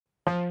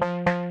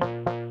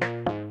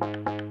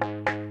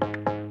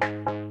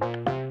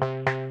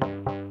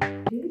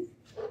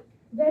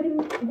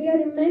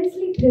are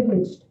immensely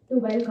privileged to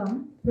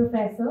welcome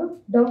Professor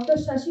Dr.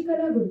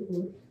 Shashikala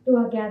Gurpur to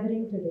our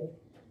gathering today,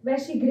 where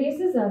she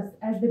graces us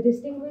as the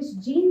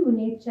distinguished Jean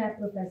Monnet Chair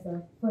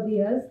Professor for the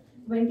years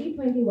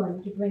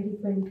 2021 to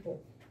 2024,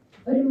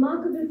 a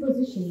remarkable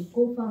position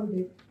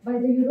co-founded by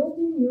the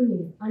European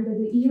Union under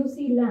the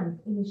EUC-LAMP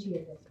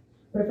initiative.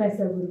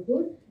 Professor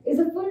Gurpur is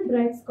a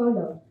Fullbright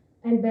scholar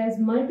and wears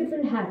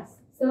multiple hats,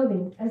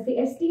 serving as the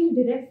esteemed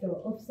director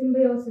of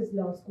Symbiosis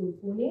Law School,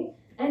 Pune,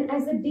 and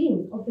as a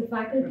Dean of the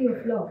Faculty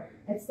of Law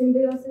at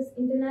Symbiosis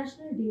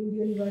International Deemed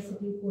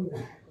University,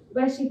 Pune,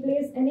 where she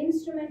plays an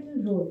instrumental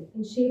role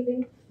in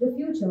shaping the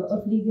future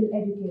of legal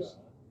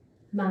education.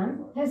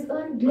 Ma'am has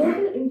earned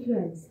global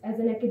influence as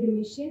an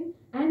academician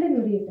and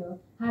an orator,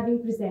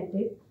 having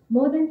presented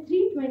more than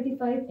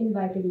 325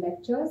 invited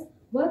lectures,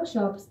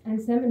 workshops,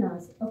 and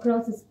seminars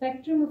across a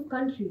spectrum of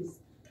countries,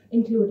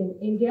 including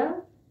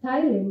India,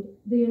 Thailand,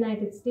 the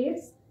United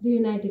States, the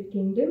United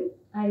Kingdom,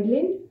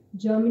 Ireland,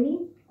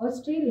 Germany,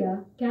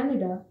 Australia,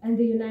 Canada, and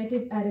the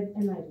United Arab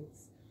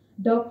Emirates.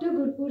 Dr.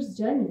 Gurpur's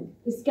journey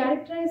is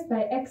characterized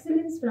by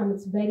excellence from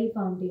its very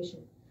foundation.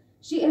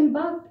 She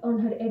embarked on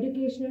her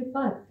educational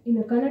path in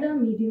a Kannada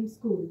medium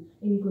school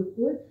in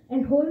Gurpur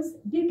and holds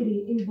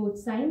degree in both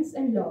science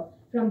and law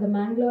from the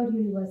Mangalore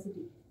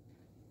University.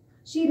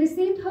 She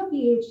received her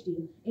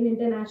PhD in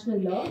international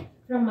law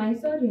from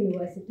Mysore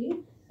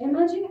University,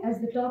 emerging as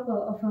the topper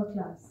of her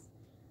class.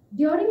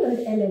 During her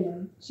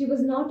LLM, she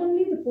was not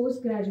only the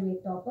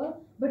postgraduate topper,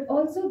 but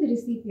also the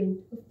recipient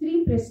of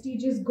 3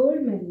 prestigious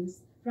gold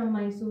medals from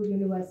Mysore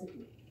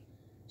University.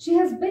 She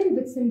has been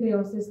with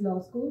Symbiosis Law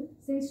School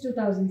since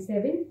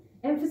 2007,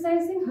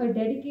 emphasizing her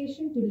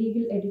dedication to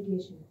legal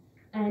education,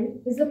 and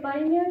is a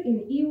pioneer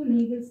in EU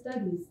legal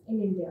studies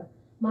in India,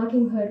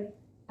 marking her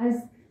as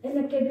an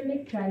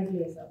academic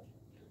trailblazer.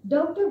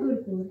 Dr.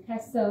 Gurpur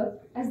has served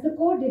as the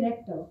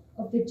co-director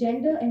of the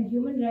Gender and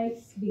Human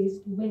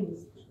Rights-based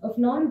wings of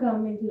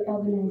non-governmental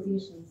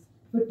organizations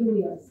for 2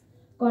 years,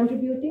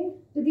 contributing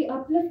to the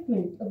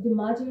upliftment of the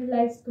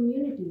marginalized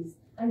communities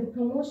and the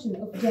promotion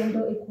of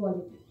gender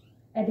equality.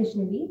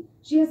 Additionally,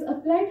 she has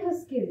applied her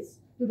skills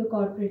to the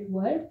corporate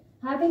world,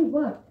 having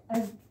worked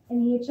as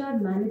an HR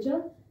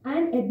manager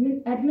and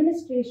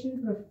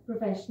administration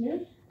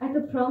professional at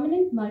a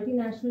prominent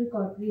multinational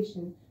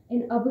corporation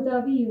in Abu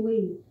Dhabi,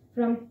 UAE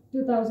from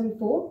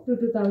 2004 to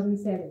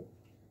 2007.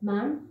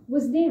 Ma'am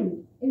was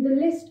named in the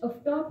list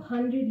of top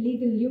 100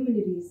 legal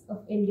luminaries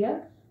of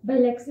India by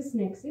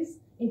LexisNexis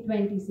in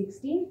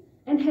 2016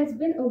 and has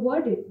been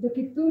awarded the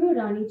Kitturu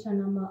Rani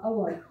Channamma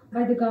Award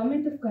by the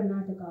Government of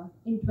Karnataka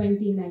in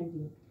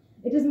 2019.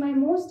 It is my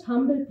most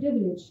humble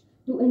privilege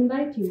to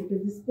invite you to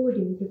this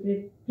podium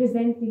to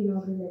present the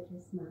inaugural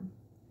address, ma'am.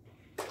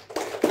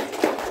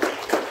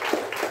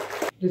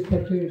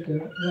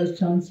 Respected Vice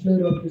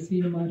Chancellor of the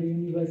CMR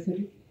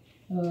University,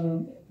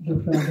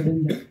 Dr.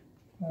 Aravinda,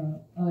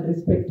 our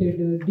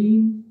respected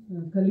Dean,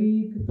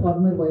 colleague,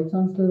 former Vice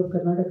Chancellor of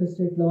Karnataka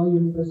State Law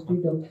University,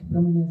 Dr.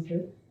 Subramanian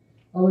sir,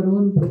 our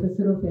own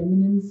Professor of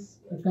Eminence,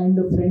 a kind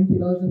of friend,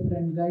 philosopher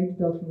and guide,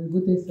 Dr.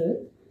 Vibhute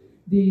sir,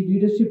 the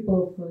leadership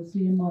of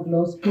CMR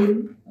Law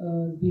School,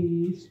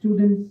 the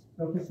students,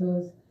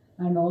 professors,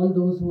 and all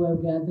those who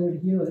have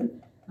gathered here,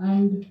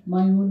 and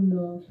my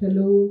own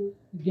fellow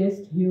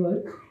guest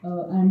here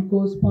and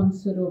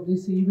co-sponsor of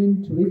this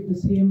event with the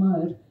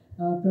CMR,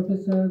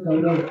 Professor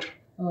Gaurav.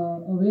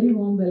 A very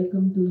warm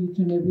welcome to each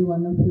and every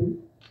one of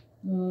you.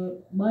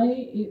 My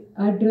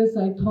address,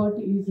 I thought,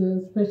 is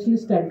a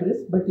specialist address,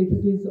 but if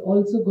it is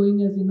also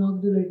going as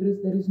inaugural address,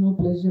 there is no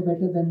pleasure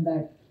better than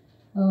that.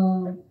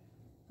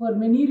 For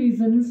many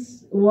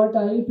reasons, what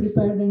I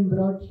prepared and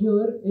brought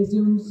here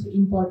assumes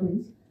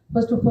importance.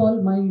 First of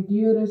all, my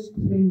dearest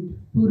friend,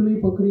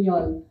 Purvi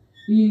Pokhriyal,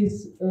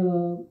 is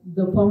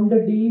the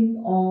founder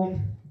dean of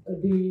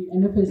the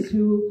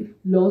NFSU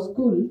Law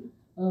School,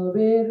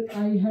 where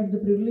I had the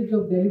privilege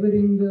of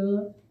delivering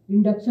the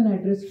induction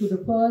address to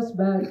the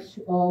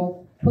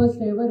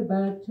first ever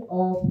batch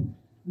of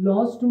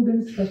law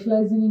students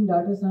specializing in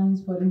data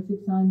science, forensic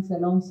science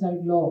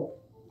alongside law.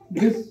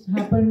 This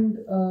happened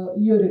a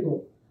year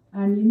ago.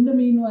 And in the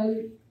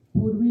meanwhile,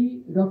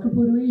 Dr.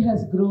 Purvi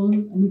has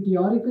grown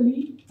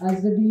meteorically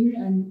as the dean,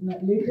 and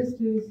latest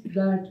is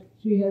that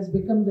she has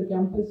become the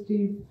campus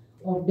chief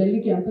of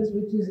Delhi campus,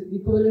 which is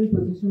equivalent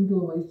position to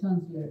a vice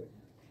chancellor.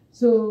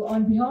 So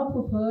on behalf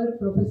of her,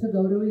 Professor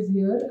Gaurav is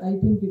here. I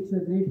think it's a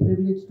great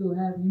privilege to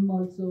have him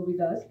also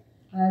with us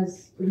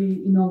as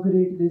we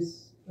inaugurate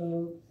this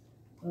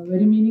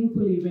very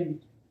meaningful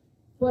event.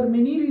 For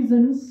many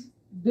reasons,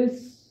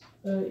 this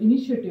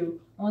initiative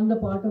on the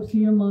part of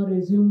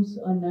CMR assumes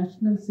a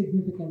national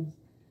significance.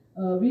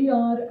 We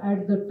are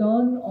at the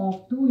turn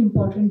of 2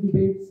 important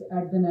debates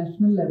at the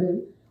national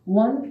level.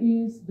 One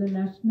is the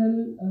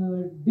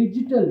National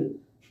Digital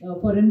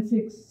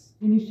Forensics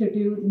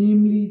Initiative,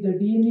 namely the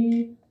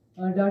DNA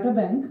data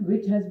bank,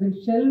 which has been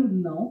shelved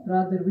now,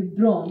 rather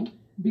withdrawn,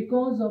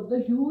 because of the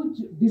huge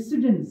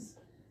dissidence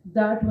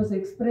that was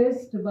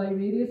expressed by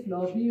various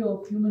lobby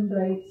of human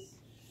rights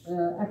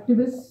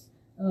activists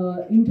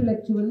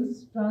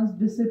intellectuals,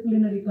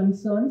 transdisciplinary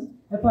concerns,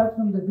 apart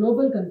from the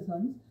global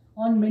concerns,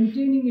 on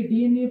maintaining a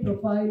DNA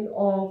profile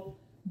of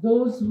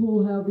those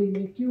who have been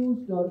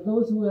accused or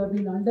those who have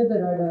been under the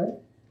radar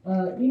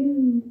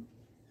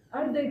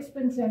at the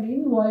expense and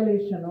in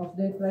violation of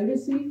their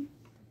privacy,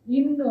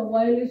 in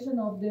violation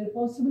of their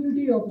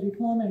possibility of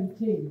reform and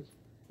change.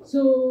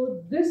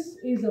 So this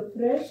is a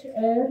fresh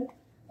air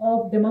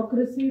of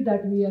democracy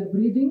that we are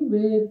breathing,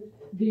 where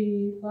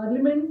the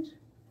Parliament,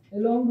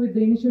 along with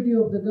the initiative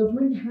of the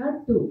government,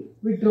 had to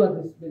withdraw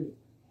this bill.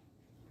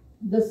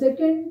 The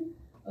second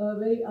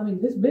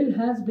this bill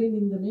has been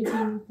in the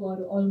making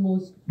for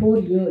almost 4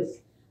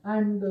 years,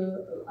 and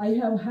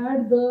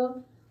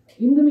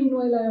in the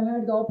meanwhile, I have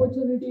had the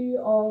opportunity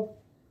of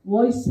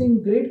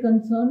voicing great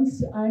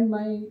concerns and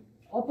my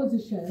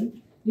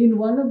opposition in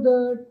one of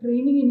the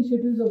training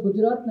initiatives of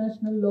Gujarat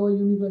National Law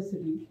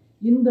University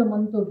in the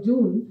month of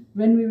June,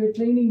 when we were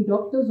training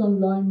doctors on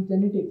law and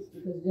genetics,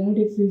 because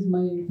genetics is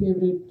my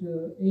favorite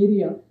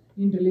area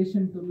in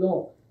relation to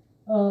law.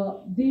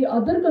 The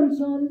other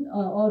concern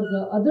or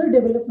the other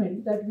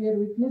development that we are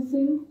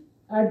witnessing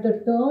at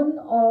the turn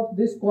of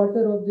this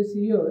quarter of this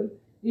year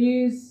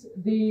is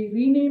the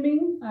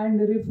renaming and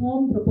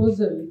reform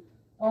proposal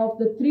of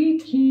the 3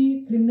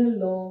 key criminal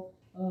law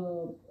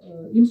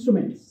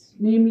instruments,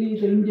 namely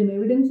the Indian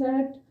Evidence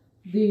Act,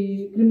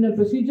 the Criminal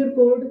Procedure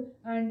Code,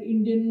 and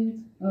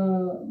Indian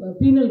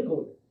Penal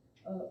Code.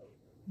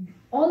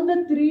 All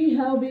the 3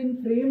 have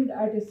been framed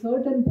at a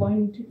certain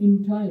point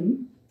in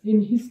time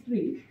in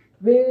history,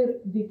 where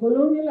the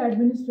colonial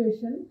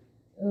administration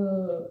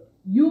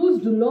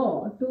used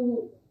law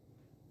to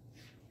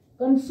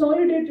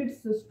consolidate its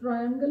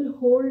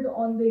stranglehold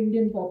on the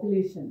Indian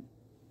population.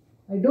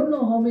 I don't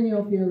know how many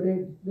of you have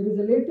read. There is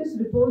a latest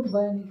report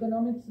by an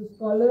economics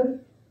scholar,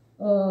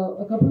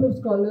 a couple of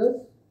scholars,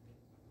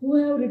 who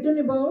have written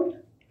about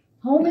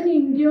how many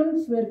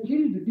Indians were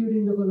killed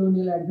during the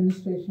colonial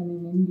administration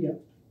in India.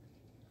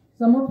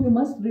 Some of you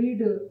must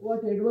read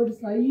what Edward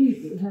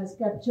Said has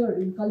captured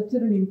in Culture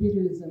and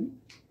Imperialism,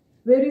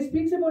 where he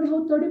speaks about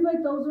how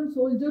 35,000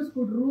 soldiers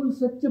could rule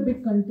such a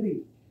big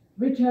country,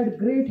 which had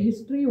great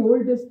history,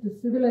 oldest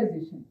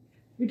civilization.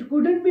 It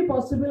couldn't be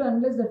possible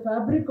unless the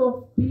fabric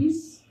of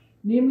peace,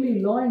 namely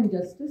law and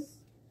justice,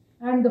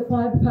 and the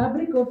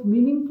fabric of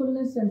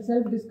meaningfulness and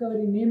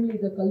self-discovery, namely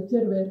the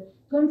culture, were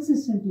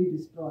consistently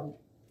destroyed.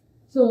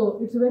 So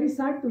it's very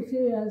sad to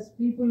say, as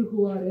people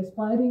who are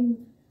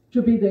aspiring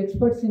to be the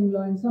experts in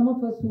law, and some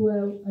of us who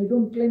have, I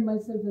don't claim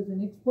myself as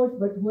an expert,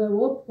 but who have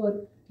worked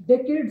for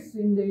decades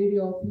in the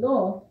area of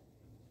law,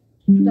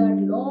 that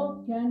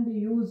law can be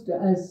used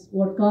as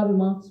what Karl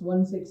Marx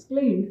once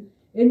exclaimed,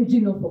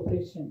 engine of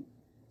oppression.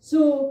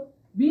 So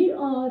we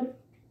are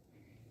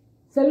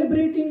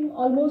celebrating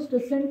almost a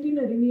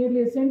centenary,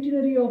 nearly a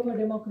centenary of our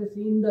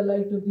democracy in the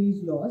light of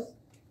these laws.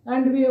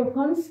 And we have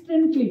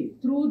constantly,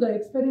 through the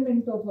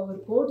experiment of our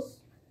courts,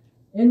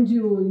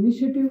 NGO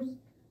initiatives,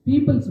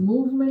 people's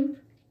movement,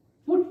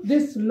 put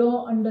this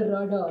law under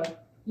radar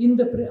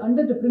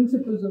under the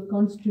principles of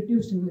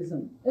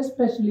constitutionalism,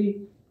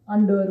 especially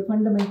under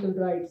fundamental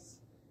rights.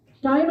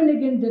 Time and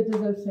again,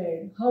 judges have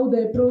said how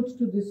the approach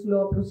to this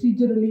law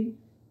procedurally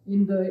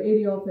in the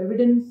area of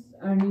evidence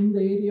and in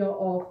the area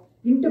of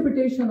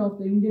interpretation of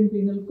the Indian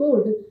Penal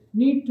Code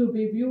need to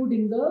be viewed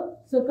in the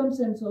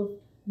circumstance of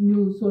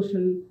new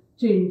social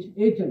change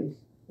agents.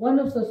 One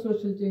of the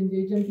social change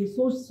agents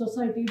is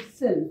society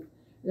itself,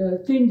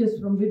 changes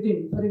from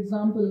within. For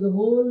example, the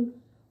whole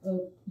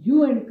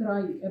hue and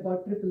cry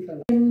about triple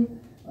talaq,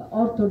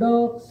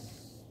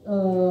 orthodox,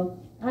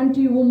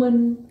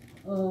 anti-woman,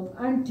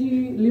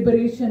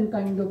 anti-liberation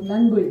kind of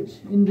language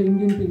in the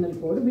Indian Penal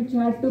Code, which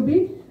had to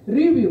be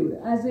reviewed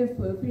as if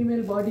a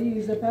female body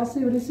is a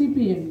passive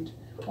recipient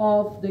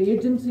of the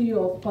agency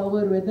of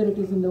power, whether it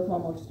is in the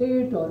form of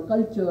state or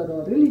culture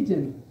or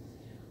religion.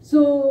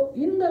 So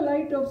in the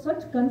light of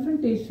such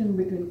confrontation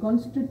between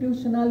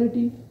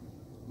constitutionality,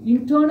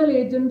 internal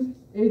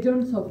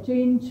agents of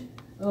change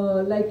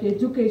like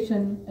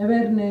education,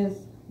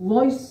 awareness,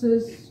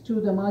 voices to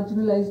the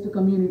marginalized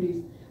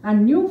communities,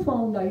 and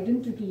newfound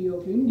identity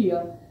of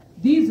India,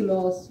 these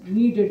laws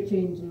needed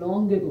change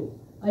long ago.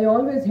 I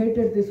always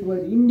hated this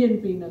word,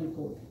 Indian Penal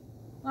Code.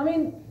 I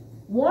mean,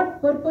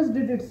 what purpose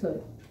did it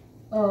serve?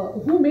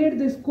 Who made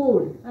this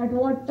code? At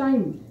what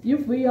time?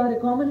 If we are a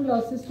common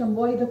law system,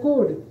 why the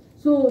code?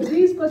 So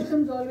these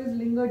questions always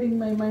lingered in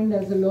my mind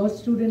as a law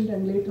student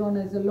and later on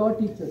as a law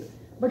teacher.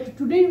 But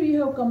today we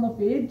have come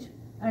of age,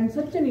 and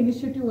such an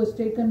initiative was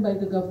taken by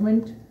the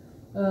government.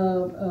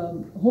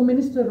 Home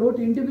Minister wrote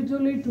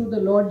individually to the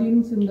law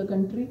deans in the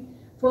country.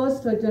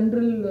 First a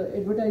general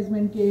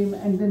advertisement came,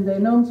 and then the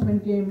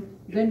announcement came.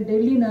 Then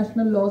Delhi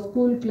National Law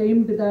School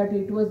claimed that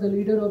it was the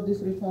leader of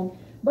this reform.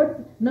 But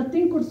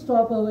nothing could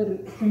stop our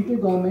central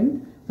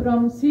government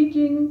from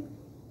seeking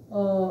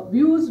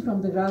views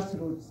from the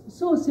grassroots.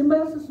 So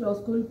Symbiosis Law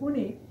School,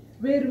 Pune,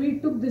 where we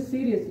took this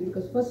seriously,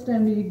 because first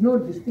time we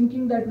ignored this,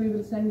 thinking that we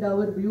will send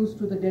our views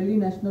to the Delhi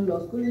National Law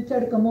School, which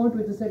had come out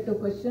with a set of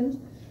questions.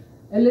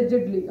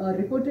 allegedly or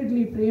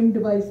reportedly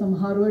framed by some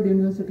Harvard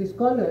University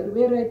scholar,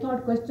 where I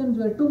thought questions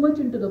were too much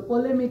into the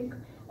polemic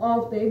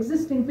of the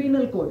existing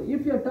penal code.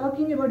 If you are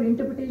talking about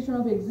interpretation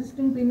of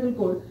existing penal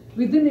code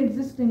within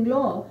existing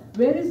law,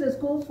 where is the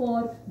scope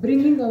for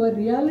bringing our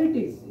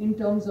realities in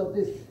terms of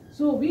this?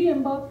 So we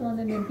embarked on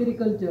an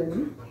empirical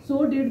journey,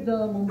 so did the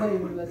Mumbai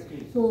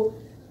University. So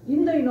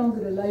in the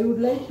inaugural, I would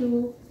like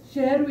to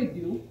share with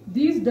you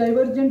these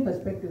divergent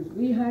perspectives.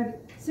 We had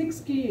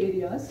 6 key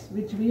areas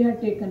which we had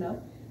taken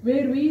up,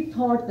 where we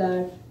thought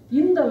that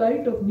in the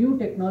light of new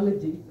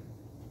technology,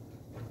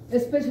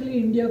 especially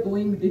India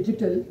going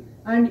digital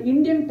and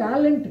Indian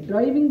talent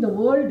driving the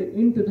world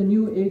into the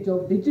new age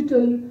of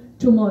digital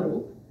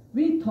tomorrow,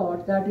 we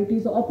thought that it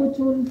is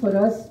opportune for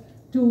us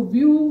to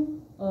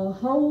view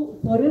how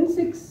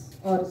forensics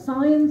or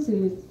science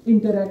is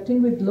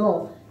interacting with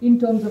law in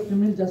terms of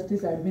criminal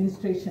justice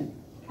administration.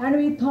 And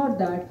we thought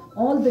that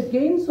all the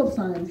gains of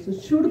science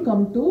should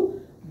come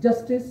to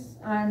justice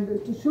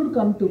and should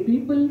come to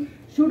people,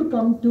 should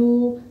come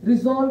to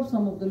resolve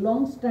some of the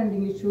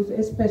long-standing issues,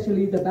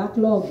 especially the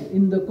backlog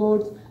in the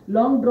courts,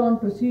 long-drawn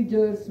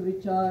procedures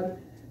which are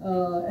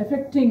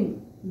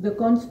affecting the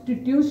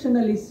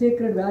constitutionally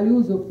sacred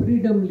values of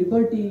freedom,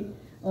 liberty,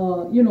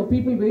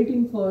 people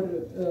waiting for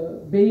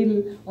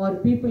bail or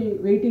people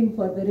waiting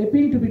for their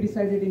appeal to be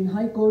decided in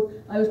High Court.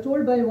 I was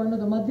told by one of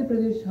the Madhya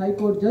Pradesh High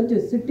Court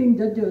judges, sitting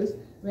judges,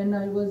 when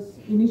I was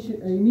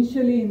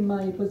initially in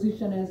my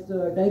position as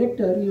the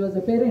director, he was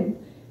a parent,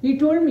 he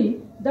told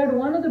me that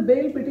one of the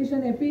bail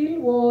petition appeal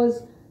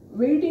was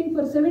waiting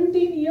for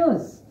 17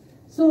 years.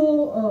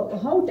 So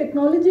how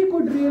technology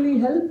could really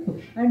help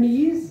and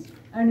ease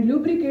and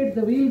lubricate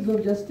the wheels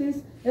of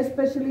justice,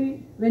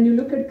 especially when you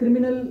look at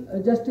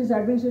criminal justice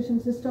administration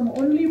system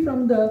only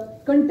from the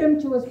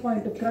contemptuous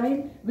point of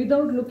crime,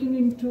 without looking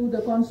into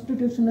the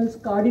constitutional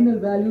cardinal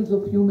values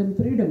of human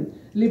freedom,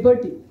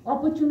 liberty,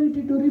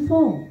 opportunity to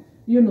reform,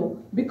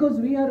 because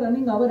we are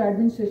running our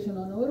administration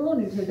on our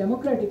own. It's a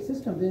democratic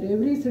system where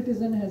every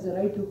citizen has a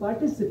right to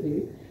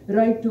participate,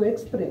 right to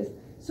express.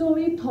 So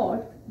we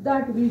thought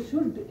that we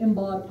should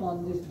embark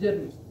on this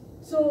journey.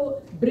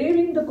 So,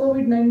 braving the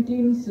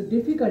COVID-19's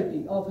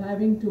difficulty of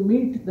having to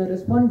meet the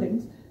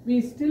respondents,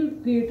 we still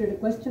created a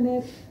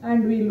questionnaire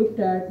and we looked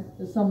at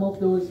some of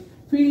those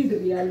field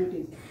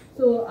realities.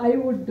 So, I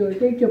would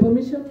take your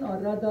permission, or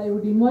rather I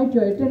would invite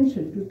your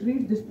attention to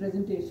treat this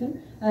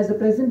presentation as a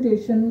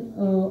presentation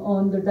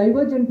on the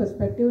divergent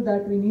perspective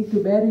that we need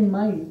to bear in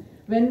mind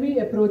when we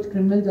approach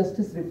criminal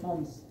justice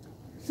reforms.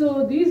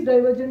 So, these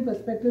divergent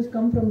perspectives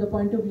come from the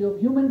point of view of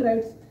human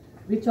rights,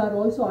 which are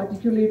also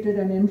articulated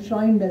and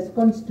enshrined as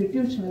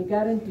constitutional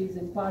guarantees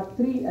in Part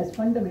 3 as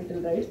fundamental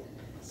rights.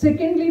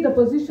 Secondly, the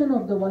position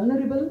of the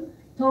vulnerable.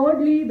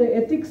 Thirdly, the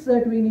ethics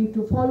that we need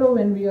to follow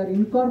when we are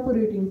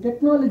incorporating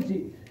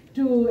technology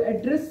to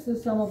address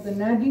some of the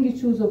nagging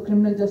issues of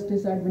criminal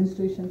justice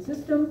administration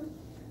system.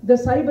 The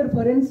cyber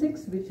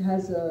forensics, which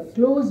has a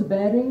close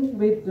bearing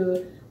with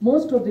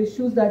most of the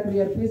issues that we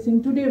are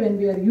facing today when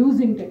we are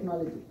using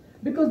technology.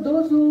 Because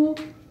those who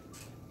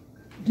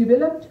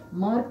developed,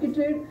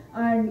 marketed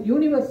and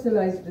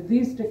universalized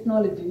these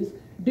technologies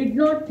did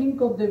not think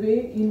of the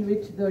way in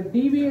which the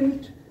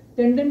deviant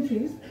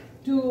tendencies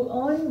to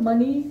earn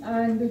money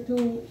and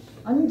to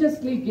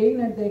unjustly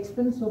gain at the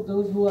expense of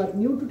those who are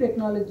new to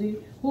technology,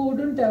 who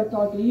wouldn't have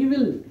thought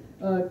evil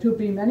to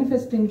be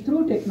manifesting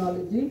through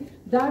technology,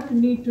 that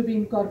need to be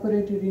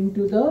incorporated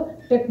into the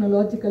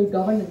technological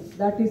governance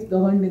that is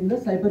governed in the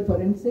cyber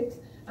forensics.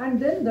 And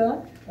then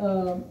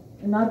the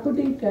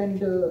Narcotic and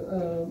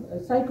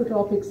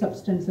Psychotropic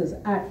Substances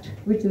Act,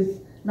 which is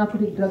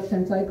narcotic drugs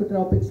and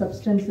psychotropic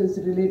substances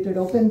related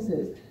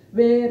offences,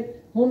 where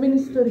Home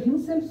Minister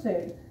himself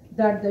said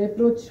that the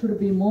approach should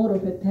be more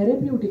of a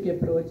therapeutic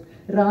approach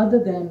rather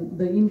than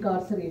the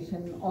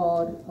incarceration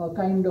or a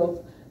kind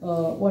of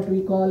what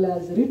we call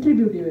as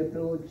retributive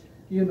approach.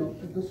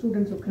 The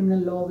students of criminal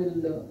law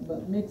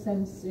will make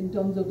sense in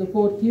terms of the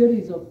 4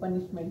 theories of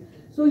punishment.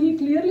 So he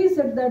clearly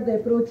said that the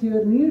approach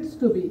here needs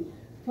to be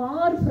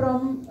far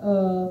from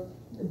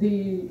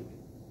the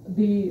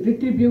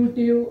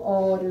retributive,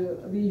 or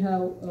we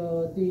have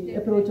the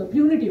approach of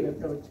punitive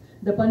approach,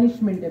 the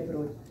punishment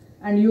approach.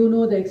 And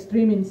the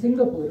extreme in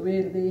Singapore,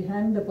 where they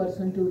hang the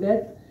person to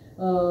death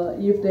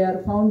if they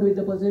are found with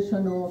the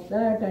possession of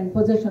that, and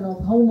possession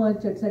of how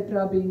much,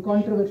 etc., being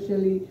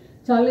controversially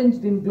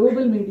challenged in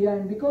global media,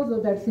 and because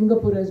of that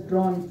Singapore has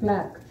drawn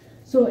flack.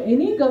 So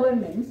any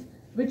governance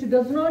which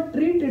does not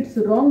treat its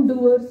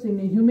wrongdoers in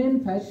a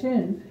humane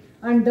fashion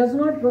and does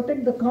not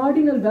protect the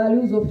cardinal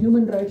values of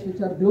human rights, which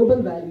are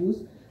global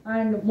values,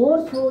 and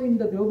more so in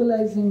the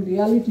globalizing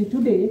reality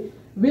today,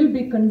 will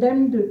be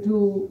condemned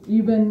to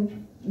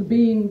even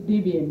being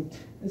deviant.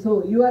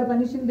 So you are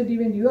punishing the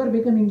deviant, you are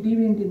becoming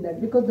deviant in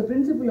that, because the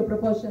principle of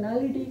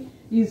proportionality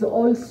is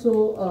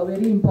also a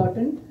very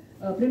important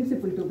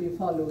principle to be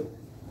followed.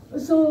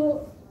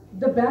 So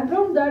the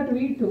background that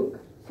we took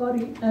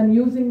sorry, I'm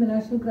using the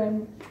National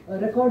Crime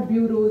Record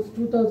Bureau's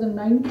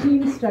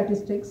 2019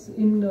 statistics.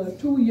 In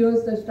 2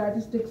 years, the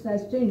statistics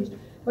has changed,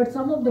 but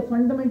some of the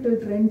fundamental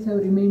trends have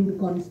remained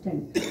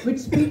constant, which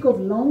speak of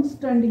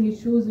long-standing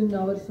issues in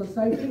our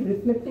society,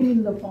 reflecting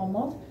in the form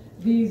of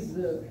these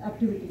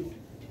activities.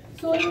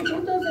 So in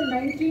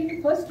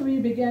 2019, first we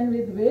began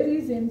with where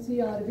is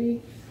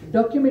NCRB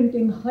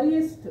documenting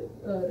highest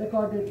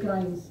recorded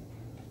crimes,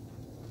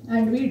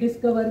 and we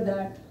discovered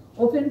that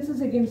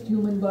offences against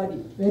human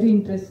body, very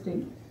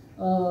interesting.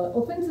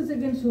 Offences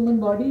against human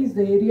body is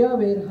the area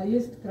where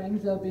highest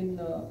crimes have been,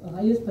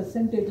 highest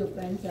percentage of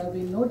crimes have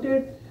been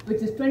noted,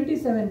 which is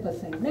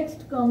 27%.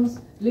 Next comes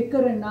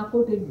liquor and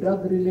narcotic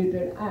drug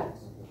related acts.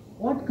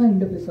 What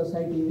kind of a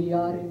society we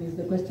are in is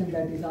the question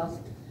that is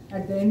asked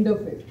at the end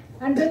of it.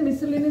 And then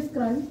miscellaneous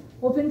crimes,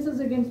 offences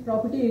against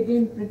property,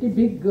 again pretty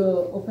big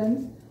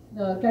offence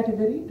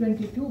category,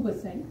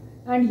 22%.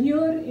 And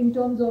here in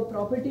terms of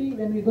property,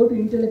 when we go to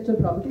intellectual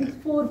property, it's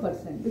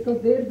 4%,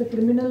 because there the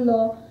criminal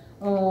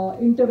law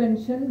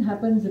intervention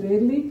happens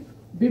rarely.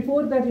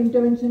 Before that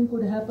intervention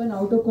could happen,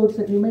 out of court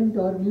settlement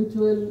or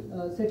mutual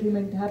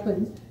settlement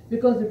happens,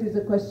 because it is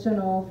a question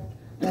of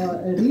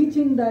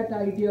reaching that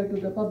idea to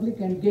the public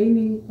and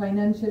gaining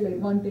financial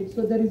advantage.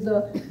 So there is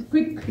a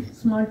quick,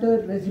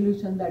 smarter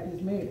resolution that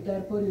is made.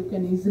 Therefore, you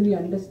can easily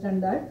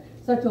understand that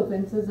such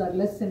offences are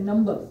less in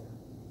numbers.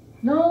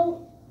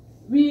 Now,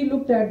 we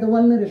looked at the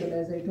vulnerable,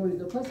 as I told you,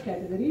 the first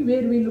category,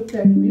 where we looked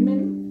at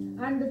women,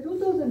 and the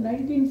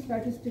 2019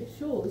 statistic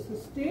shows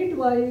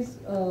state-wise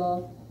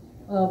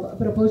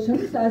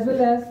proportions as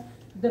well as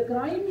the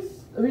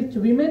crimes which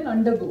women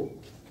undergo,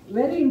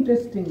 very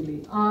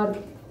interestingly, are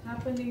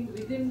happening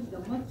within the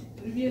much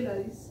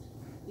trivialized,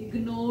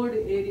 ignored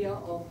area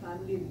of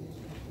family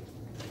relationships.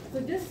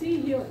 So just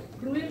see here,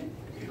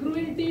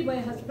 cruelty by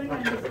husband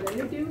and his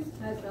relatives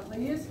has the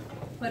highest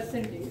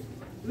percentage,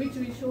 which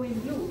we show in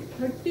blue,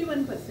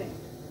 31%.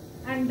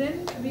 And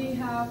then we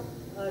have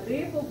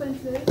rape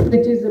offences,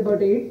 which is about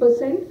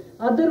 8%.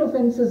 Other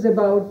offences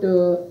about,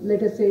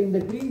 let us say in the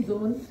green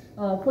zone,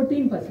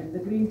 14%, the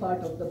green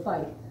part of the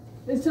pie.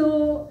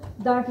 So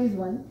that is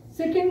one.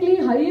 Secondly,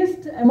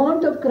 highest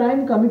amount of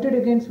crime committed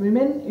against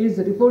women is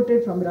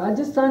reported from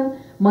Rajasthan,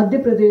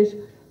 Madhya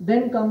Pradesh,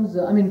 then comes,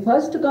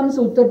 first comes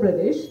Uttar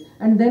Pradesh,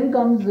 and then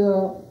comes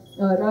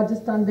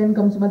Rajasthan, then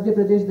comes Madhya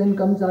Pradesh, then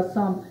comes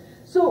Assam.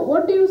 So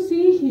what do you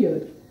see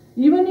here?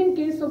 Even in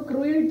case of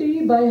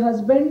cruelty by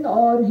husband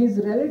or his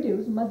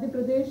relatives, Madhya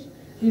Pradesh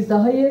is the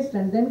highest,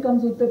 and then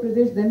comes Uttar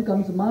Pradesh, then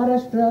comes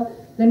Maharashtra,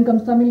 then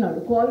comes Tamil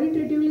Nadu.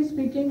 Qualitatively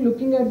speaking,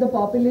 looking at the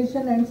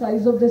population and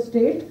size of the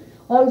state,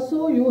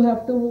 also you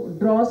have to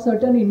draw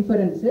certain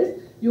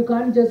inferences. You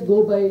can't just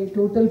go by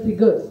total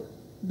figures.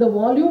 The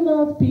volume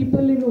of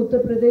people in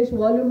Uttar Pradesh,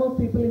 volume of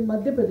people in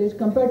Madhya Pradesh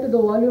compared to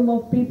the volume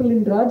of people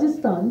in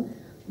Rajasthan,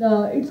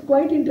 it's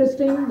quite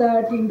interesting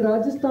that in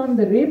Rajasthan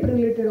the rape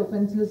related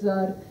offences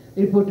are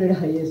reported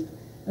highest.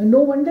 No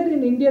wonder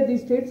in India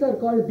these states are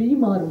called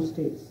B-Maru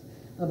states.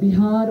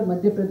 Bihar,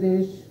 Madhya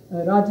Pradesh,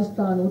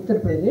 Rajasthan,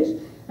 Uttar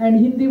Pradesh, and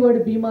Hindi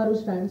word B-Maru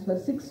stands for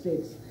 6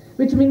 states,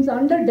 which means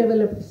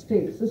underdeveloped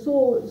states.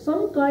 So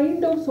some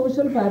kind of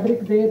social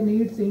fabric there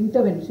needs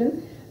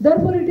intervention.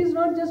 Therefore, it is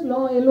not just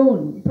law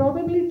alone.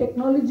 Probably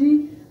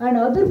technology and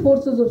other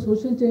forces of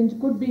social change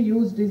could be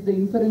used is the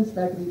inference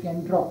that we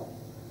can draw.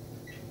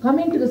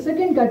 Coming to the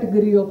second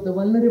category of the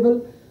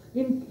vulnerable,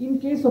 in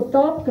case of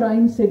top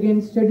crimes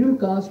against scheduled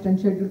caste and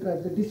scheduled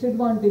tribes, the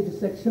disadvantaged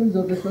sections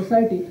of the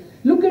society,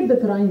 look at the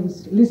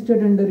crimes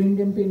listed under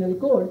Indian Penal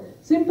Code: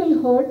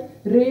 simple hurt,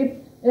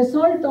 rape,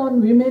 assault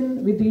on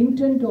women with the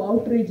intent to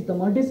outrage the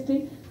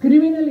modesty,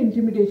 criminal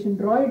intimidation,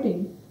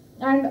 rioting,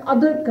 and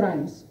other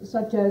crimes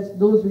such as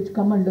those which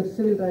come under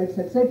civil rights,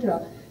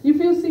 etc. If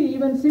you see,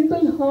 even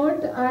simple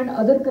hurt and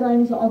other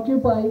crimes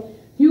occupy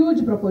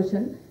huge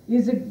proportion.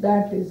 Is it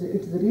that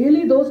it's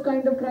really those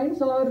kind of crimes,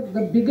 or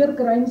the bigger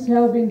crimes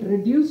have been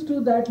reduced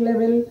to that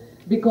level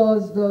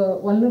because the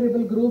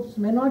vulnerable groups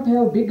may not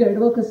have big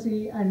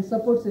advocacy and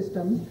support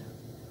systems?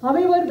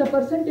 However, the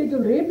percentage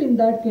of rape in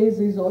that case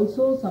is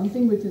also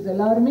something which is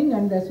alarming,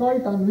 and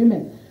assault on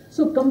women.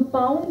 So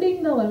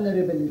compounding the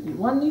vulnerability,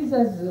 one is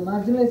as a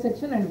marginalized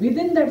section, and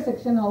within that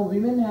section how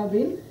women have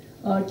been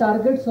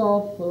targets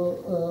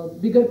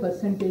of bigger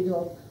percentage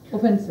of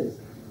offences.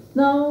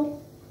 Now,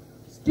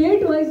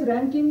 state-wise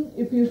ranking,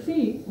 if you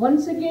see,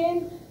 once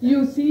again,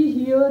 you see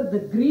here the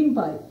green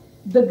pie.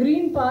 The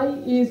green pie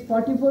is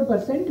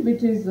 44%,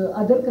 which is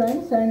other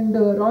crimes, and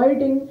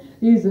rioting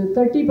is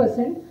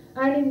 30%.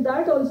 And in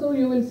that also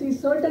you will see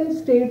certain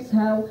states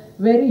have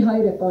very high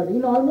record.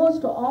 In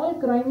almost all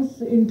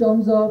crimes in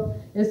terms of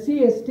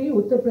SC, ST,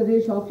 Uttar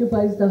Pradesh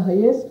occupies the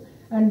highest,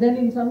 and then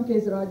in some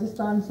case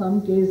Rajasthan,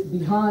 some case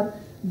Bihar,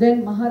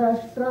 then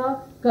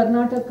Maharashtra,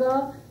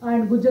 Karnataka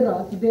and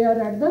Gujarat, they are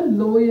at the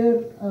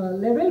lower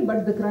level,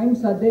 but the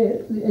crimes are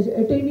there.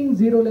 Attaining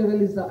zero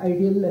level is the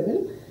ideal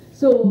level.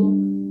 So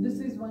this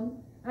is one.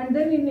 And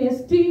then in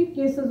ST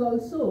cases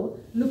also,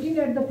 looking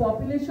at the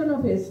population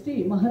of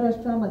ST,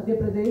 Maharashtra,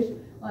 Madhya Pradesh,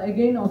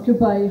 again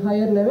occupy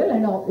higher level,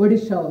 and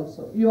Odisha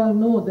also. You all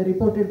know the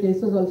reported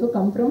cases also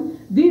come from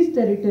these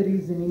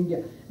territories in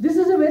India. This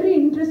is a very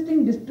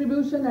interesting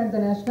distribution at the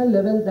national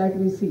level that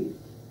we see.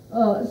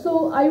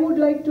 So I would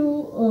like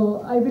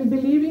to, I will be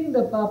leaving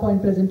the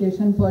PowerPoint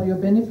presentation for your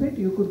benefit.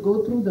 You could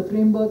go through the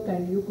framework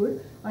and you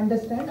could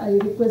understand. I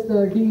request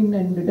the Dean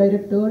and the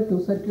Director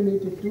to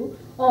circulate it to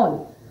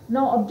all.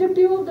 Now,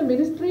 objective of the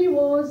ministry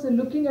was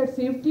looking at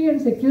safety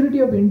and security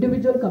of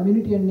individual,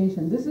 community and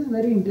nation. This is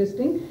very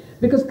interesting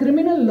because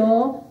criminal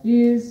law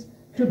is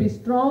to be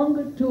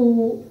strong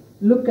to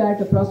look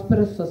at a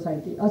prosperous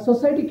society. A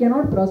society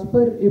cannot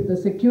prosper if the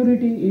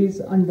security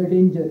is under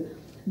danger.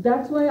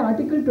 That's why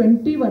Article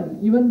 21,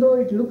 even though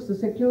it looks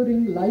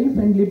securing life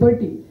and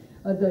liberty,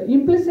 the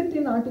implicit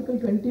in Article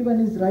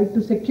 21 is right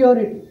to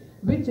security,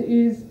 which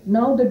is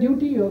now the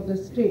duty of the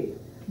state.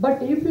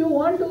 But if you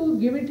want to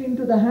give it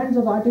into the hands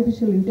of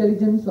artificial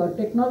intelligence or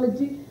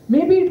technology,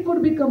 maybe it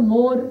could become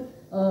more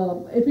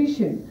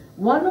efficient.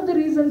 One of the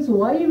reasons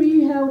why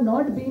we have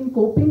not been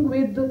coping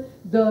with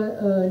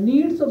the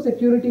needs of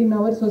security in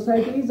our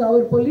society is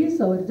our police,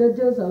 our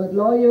judges, our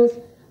lawyers,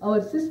 our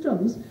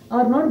systems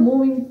are not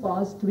moving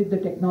fast with the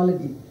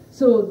technology.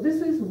 So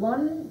this is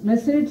one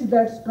message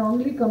that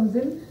strongly comes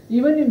in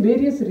even in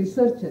various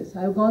researchers.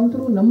 I have gone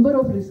through a number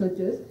of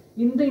researchers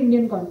in the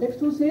Indian context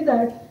who say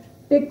that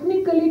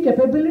technically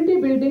capability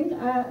building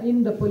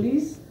in the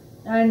police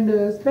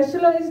and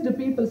specialized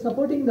people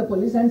supporting the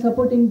police and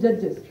supporting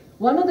judges.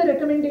 One of the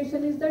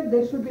recommendation is that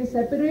there should be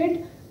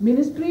separate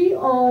ministry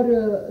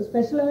or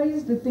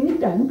specialized think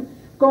tank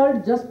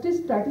called Justice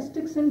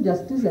Statistics and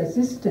Justice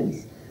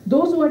Assistance.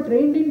 Those who are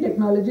trained in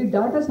technology,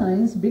 data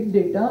science, big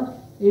data,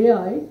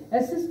 AI,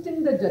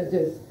 assisting the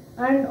judges,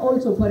 and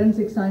also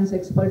forensic science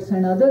experts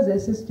and others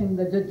assisting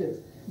the judges.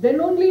 Then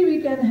only we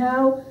can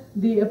have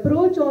the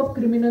approach of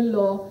criminal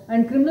law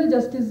and criminal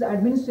justice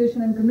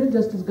administration and criminal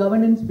justice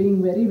governance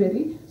being very,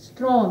 very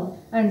strong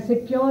and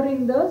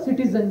securing the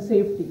citizen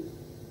safety.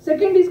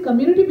 Second is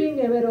community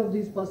being aware of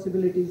these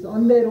possibilities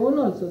on their own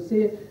also.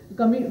 Say,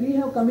 we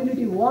have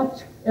community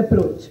watch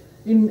approach.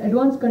 In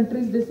advanced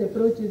countries, this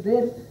approach is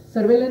there.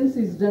 Surveillance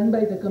is done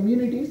by the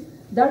communities.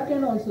 That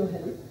can also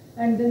help.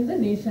 And then the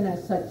nation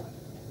as such.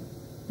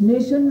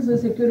 Nation's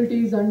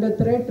security is under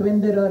threat when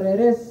there are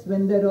arrests,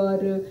 when there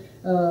are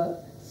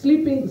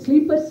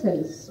sleeper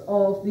cells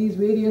of these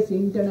various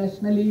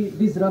internationally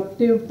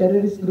disruptive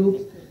terrorist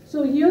groups.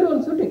 So here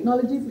also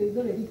technology plays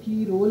a very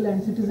key role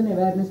and citizen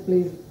awareness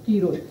plays a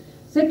key role.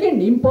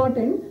 Second,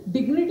 important,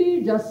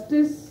 dignity,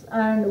 justice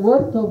and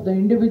worth of the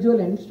individual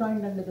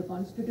enshrined under the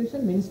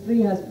Constitution.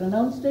 Ministry has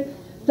pronounced it.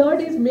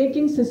 Third is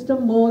making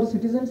system more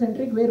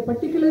citizen-centric, where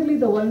particularly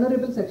the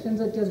vulnerable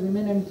sections such as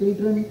women and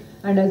children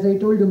and, as I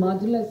told you,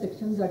 marginalized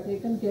sections are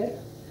taken care.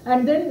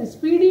 And then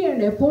speedy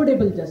and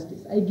affordable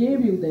justice. I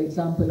gave you the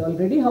example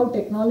already, how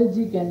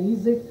technology can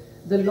ease it.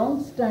 The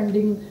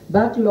long-standing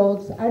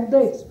backlogs at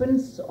the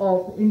expense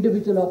of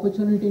individual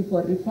opportunity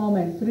for reform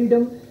and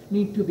freedom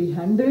need to be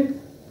handled.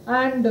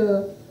 And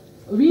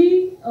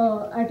we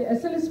at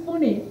SLS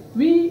Pune,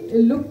 we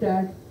looked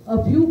at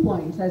a few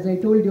points, as I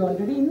told you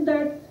already. In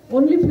that,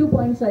 only few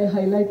points I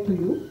highlight to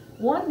you.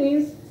 One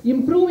is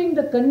improving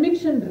the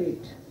conviction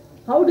rate.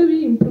 How do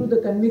we improve the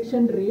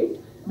conviction rate?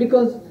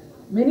 Because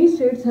many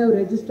states have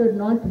registered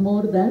not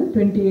more than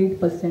 28%.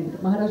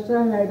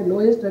 Maharashtra had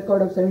lowest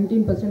record of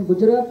 17%.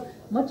 Gujarat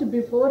much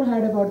before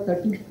had about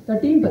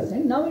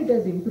 13%. Now it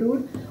has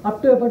improved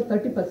up to about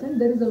 30%.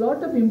 There is a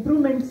lot of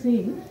improvement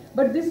seen,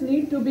 but this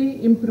need to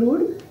be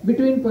improved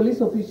between police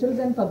officials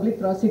and public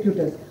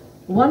prosecutors.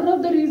 One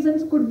of the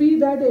reasons could be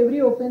that every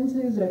offense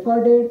is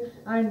recorded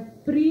and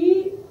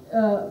we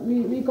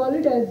call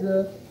it as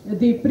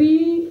the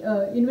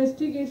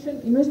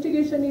pre-investigation.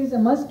 Investigation is a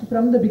must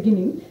from the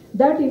beginning.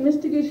 That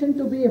investigation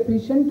to be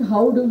efficient,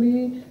 how do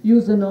we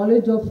use the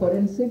knowledge of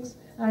forensics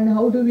and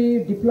how do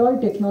we deploy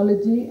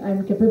technology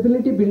and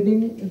capability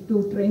building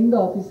to train the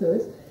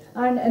officers.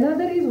 And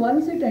another is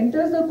once it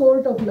enters the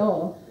court of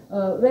law,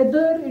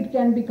 whether it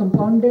can be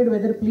compounded,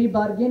 whether plea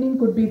bargaining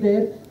could be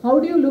there. How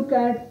do you look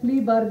at plea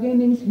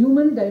bargaining's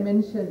human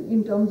dimension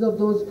in terms of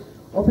those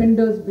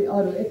offenders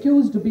or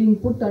accused being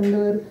put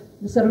under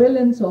the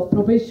surveillance of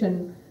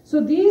probation? So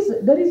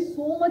there is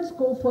so much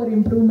scope for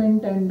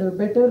improvement and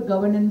better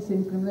governance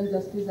in criminal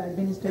justice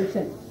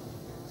administration.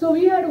 So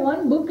we had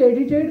one book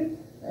edited,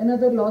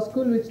 another law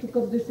school which took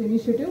up this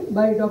initiative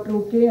by Dr.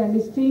 OK and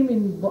his team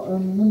in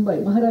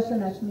Mumbai, Maharashtra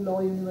National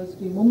Law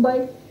University,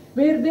 Mumbai,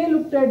 where they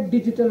looked at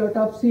digital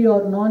autopsy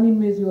or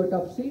non-invasive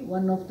autopsy,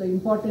 one of the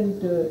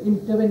important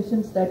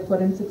interventions that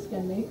forensics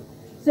can make.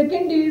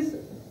 Second is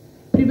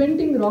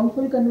preventing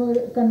wrongful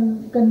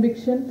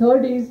conviction.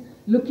 Third is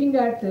looking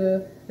at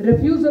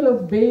refusal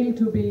of bail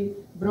to be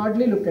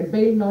broadly looked at.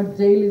 Bail, not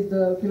jail, is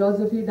the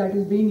philosophy that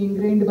is being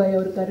ingrained by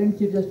our current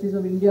Chief Justice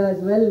of India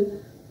as well.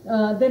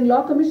 Then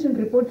Law Commission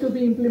report to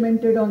be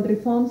implemented on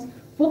reforms,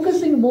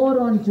 focusing more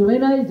on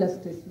juvenile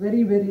justice,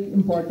 very, very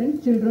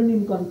important, children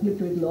in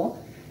conflict with law.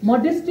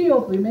 modesty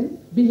of women,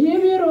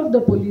 behavior of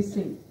the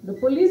policing. The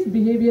police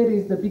behavior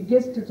is the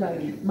biggest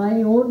challenge.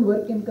 My own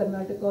work in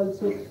Karnataka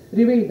also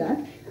revealed that,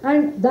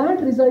 and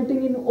that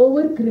resulting in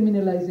over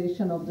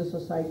criminalization of the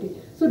society.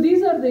 So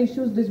these are the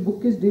issues this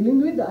book is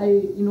dealing with. I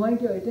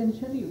invite your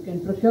attention. You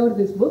can procure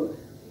this book.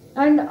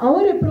 And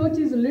our approach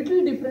is a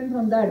little different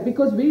from that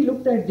because we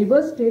looked at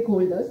diverse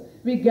stakeholders.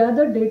 We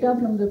gathered data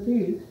from the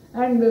field,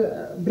 and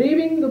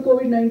braving the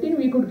COVID-19,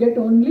 we could get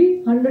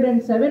only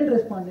 107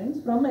 respondents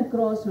from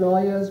across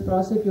lawyers,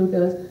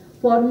 prosecutors,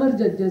 former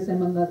judges,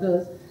 among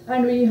others.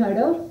 And we had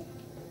a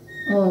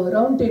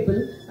round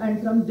table,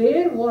 and from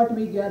there what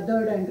we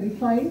gathered and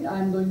refined, I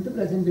am going to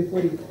present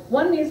before you.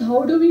 One is,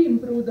 how do we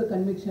improve the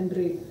conviction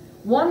rate?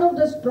 One of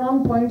the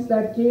strong points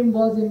that came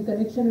was in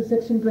connection with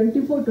section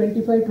 24,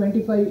 25,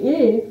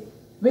 25A,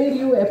 where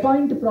you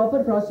appoint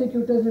proper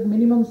prosecutors with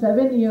minimum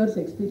 7 years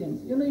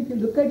experience. You know, if you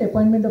look at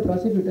appointment of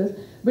prosecutors,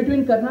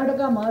 between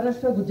Karnataka,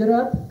 Maharashtra,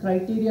 Gujarat,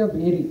 criteria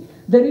vary.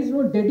 There is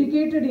no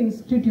dedicated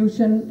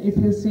institution. If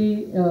you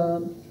see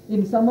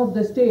in some of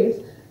the states,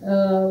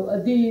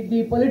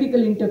 the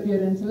political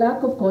interference,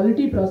 lack of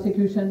quality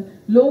prosecution,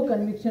 low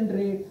conviction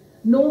rate,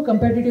 no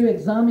competitive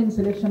exam in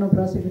selection of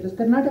prosecutors.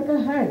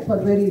 Karnataka had for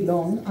very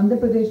long, Andhra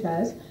Pradesh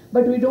has,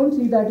 but we don't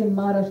see that in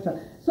Maharashtra.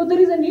 So there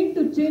is a need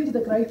to change the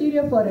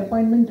criteria for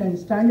appointment and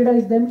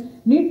standardize them.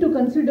 Need to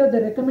consider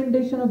the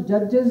recommendation of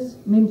judges,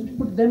 means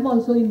put them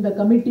also in the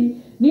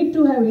committee. Need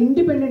to have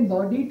independent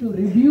body to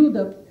review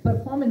the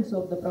performance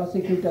of the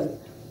prosecutors.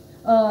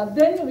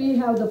 Then we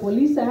have the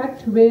Police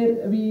Act,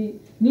 where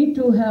we need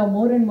to have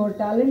more and more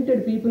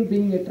talented people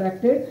being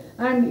attracted,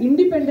 and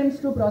independence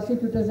to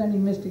prosecutors and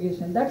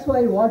investigation. That's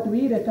why what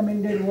we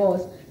recommended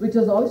was, which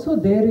was also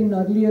there in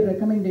earlier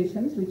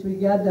recommendations, which we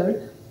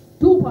gathered,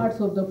 two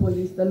parts of the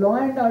police, the law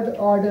and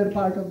order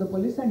part of the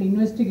police and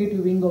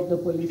investigative wing of the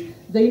police.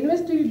 The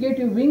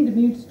investigative wing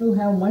needs to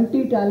have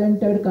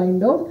multi-talented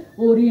kind of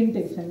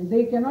orientation.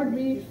 They cannot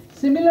be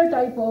similar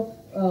type of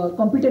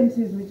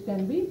competencies which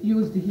can be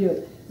used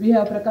here. We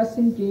have Prakash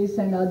Singh case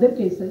and other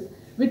cases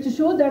which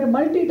show that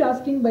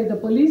multitasking by the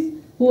police,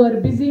 who are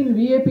busy in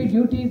VIP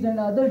duties and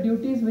other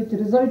duties which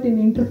result in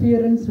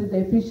interference with the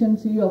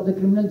efficiency of the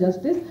criminal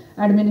justice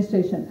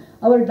administration.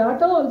 Our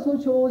data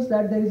also shows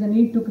that there is a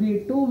need to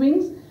create two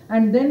wings,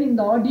 and then in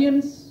the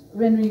audience,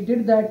 when we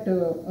did that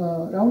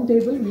round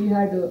table, we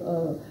had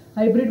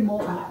hybrid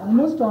mode,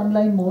 almost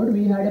online mode.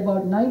 We had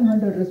about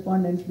 900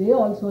 respondents. They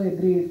also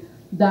agreed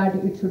that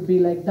it should be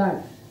like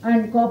that,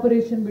 and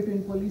cooperation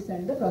between police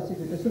and the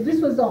prosecutor. So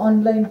this was the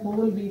online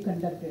poll we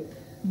conducted.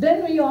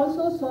 Then we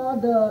also saw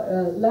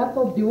the lack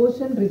of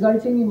devotion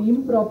resulting in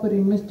improper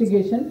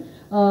investigation.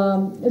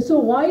 So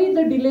why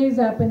the delay is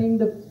happening?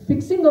 The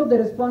fixing of the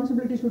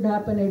responsibility should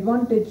happen.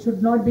 Advantage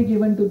should not be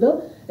given to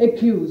the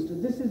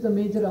accused. This is the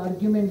major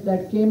argument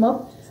that came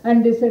up,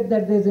 and they said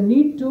that there is a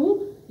need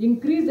to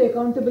increase the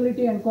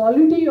accountability and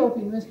quality of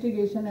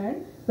investigation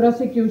and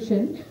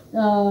prosecution.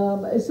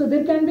 So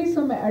there can be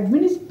some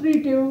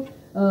administrative,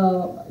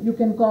 you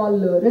can call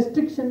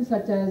restrictions,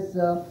 such as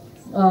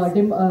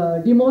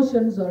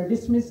demotions or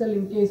dismissal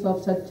in case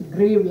of such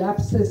grave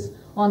lapses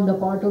on the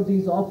part of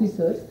these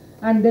officers,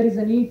 and there is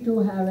a need to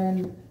have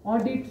an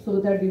audit so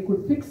that we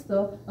could fix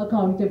the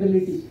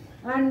accountability.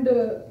 And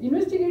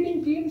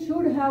investigating team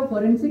should have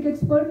forensic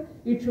expert,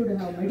 it should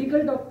have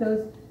medical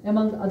doctors,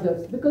 among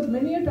others, because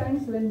many a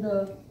times when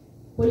the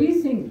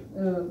policing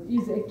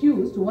is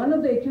accused, one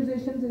of the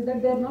accusations is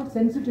that they are not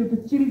sensitive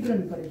to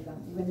children, for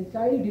example. When a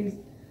child is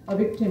a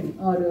victim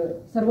or a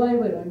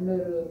survivor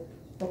under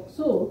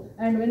so,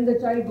 and when the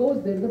child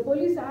goes there, the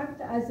police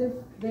act as if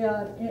they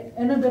are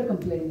another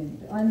complainant,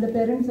 and the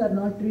parents are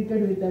not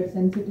treated with that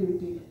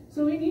sensitivity.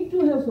 So we need to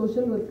have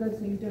social workers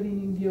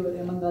intervening here,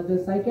 among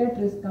others,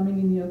 psychiatrists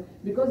coming in here,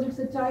 because it's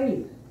a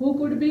child who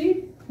could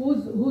be,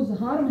 whose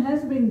harm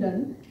has been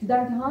done.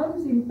 That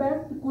harm's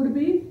impact could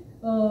be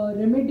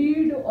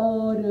remedied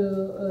or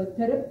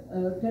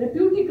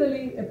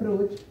therapeutically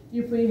approached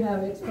if we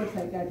have expert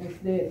psychiatrists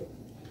there.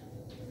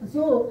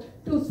 So,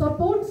 to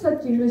support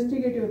such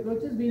investigative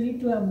approaches, we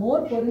need to have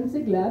more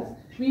forensic labs,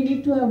 we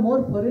need to have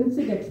more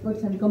forensic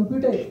experts and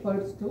computer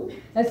experts to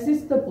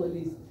assist the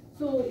police.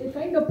 So, a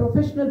kind of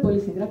professional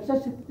policing.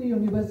 Raksha Shakti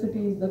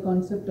University is the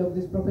concept of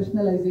this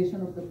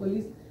professionalization of the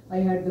police. I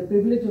had the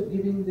privilege of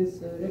giving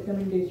this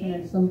recommendation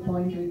at some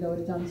point with our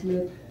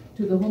Chancellor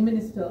to the Home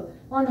Minister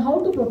on how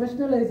to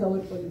professionalize our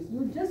police.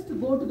 You just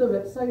go to the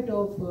website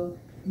of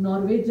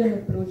Norwegian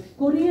approach,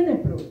 Korean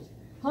approach,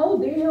 how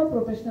they have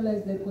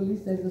professionalized their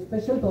police as a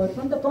special power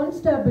from the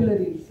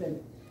constabulary itself.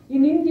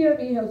 In India,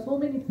 we have so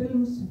many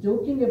films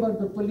joking about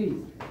the police,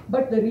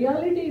 but the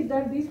reality is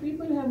that these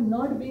people have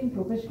not been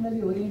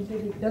professionally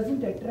oriented. It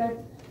doesn't attract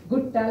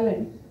good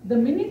talent. The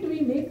minute we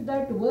make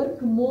that work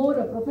more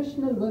a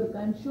professional work,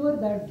 I'm sure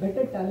that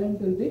better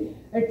talent will be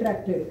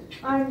attracted.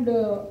 And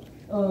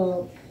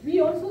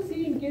we also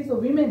see in case of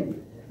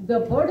women,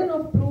 the burden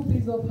of proof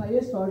is of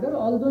highest order,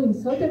 although in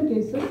certain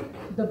cases,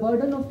 the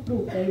burden of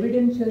proof, the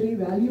evidentiary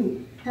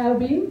value, have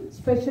been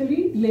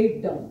specially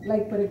laid down.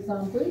 Like, for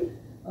example,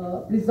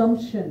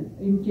 presumption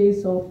in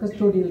case of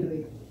custodial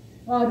rape,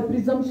 or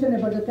presumption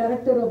about the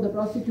character of the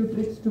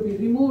prosecutrix to be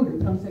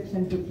removed from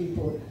section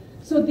 54.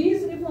 So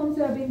these reforms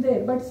have been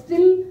there, but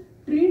still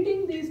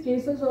treating these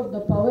cases of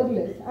the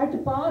powerless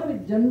at par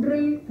with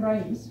general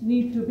crimes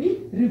need to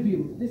be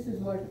reviewed. This is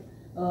what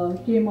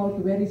came out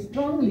very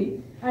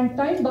strongly. And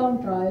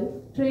time-bound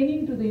trial,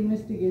 training to the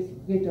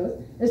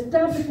investigators,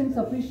 establishing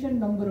sufficient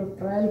number of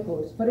trial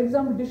courts. For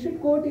example,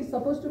 district court is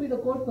supposed to be the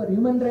court for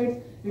human rights,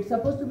 it's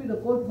supposed to be the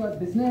court for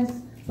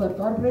business, for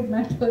corporate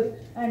matters,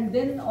 and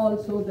then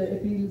also the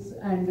appeals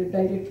and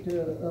direct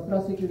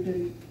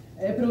prosecutory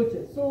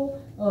approaches. So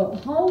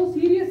how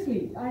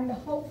seriously and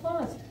how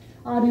fast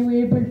are you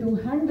able to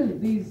handle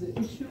these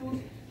issues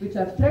which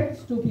are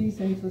threats to peace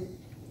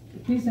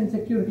and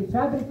security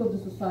fabric of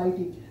the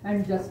society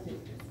and justice?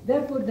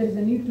 Therefore, there is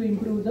a need to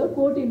improve the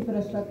court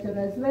infrastructure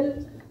as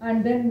well,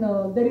 and then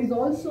there is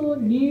also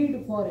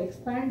need for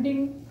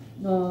expanding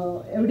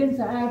Evidence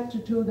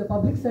Act to the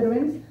public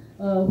servants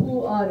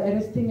who are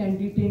arresting and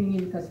detaining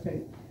in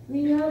custody.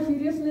 We have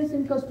seriousness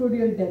in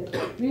custodial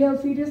death, we have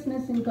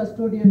seriousness in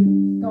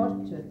custodial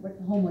torture, but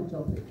how much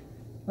of it?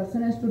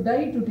 Person has to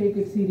die to take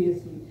it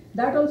seriously.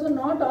 That also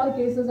not all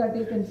cases are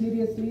taken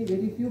seriously.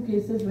 Very few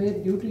cases where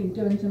due to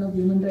intervention of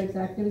human rights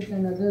activists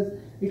and others,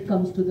 it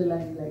comes to the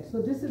limelight.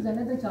 So this is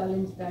another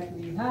challenge that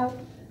we have.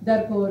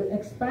 Therefore,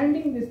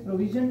 expanding this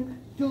provision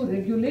to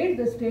regulate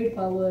the state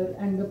power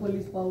and the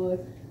police power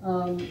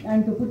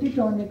and to put it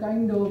on a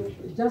kind of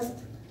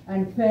just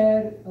and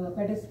fair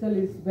pedestal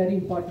is very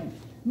important.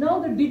 Now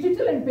the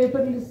digital and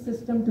paperless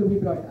system to be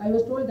brought. I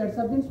was told that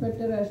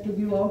sub-inspector has to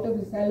give out of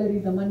his salary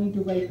the money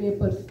to buy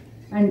papers,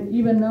 and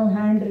even now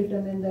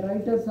handwritten, and the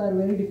writers are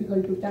very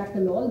difficult to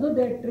tackle. Although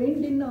they are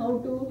trained in how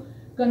to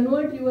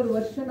convert your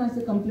version as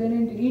a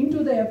complainant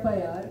into the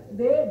FIR,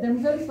 they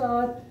themselves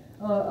are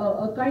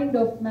a kind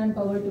of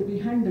manpower to be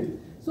handled.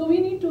 So we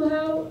need to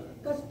have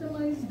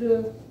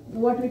customized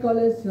what we call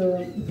as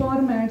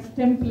formats,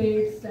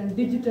 templates, and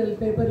digital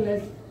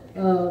paperless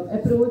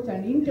approach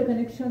and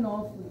interconnection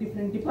of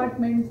different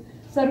departments.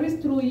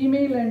 Service through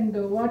email and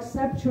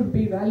WhatsApp should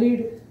be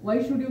valid.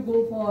 Why should you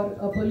go for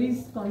a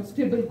police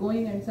constable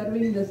going and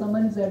serving the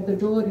summons at the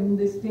door in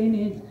this day and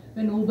age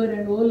when Uber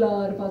and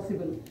Ola are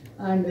possible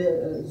and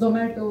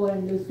Zomato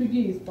and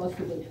Swiggy is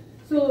possible?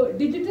 So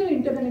digital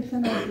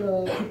interconnection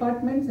of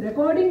departments,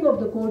 recording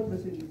of the court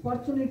proceedings.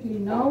 Fortunately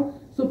now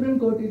Supreme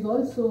Court is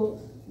also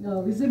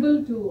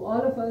visible to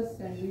all of us,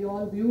 and we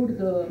all viewed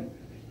the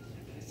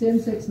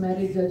same-sex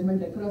marriage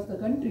judgment across the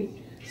country.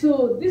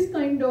 So this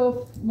kind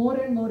of more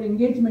and more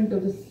engagement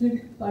of the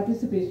civic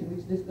participation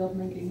which this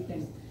government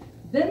intends.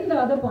 Then the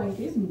other point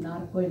is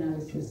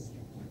narco-analysis,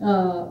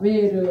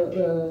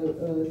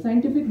 where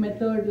scientific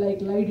method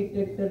like lie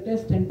detector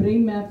test and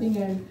brain mapping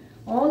and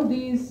all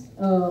these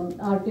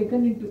are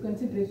taken into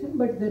consideration,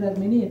 but there are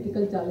many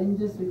ethical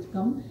challenges which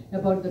come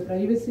about the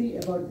privacy,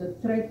 about the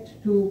threat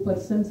to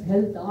person's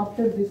health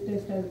after this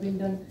test has been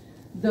done,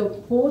 the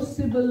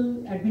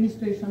forcible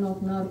administration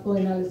of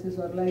narco-analysis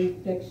or lie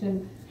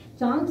detection,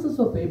 chances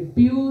of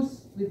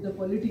abuse with the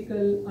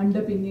political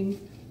underpinnings,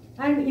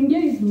 and India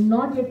is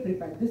not yet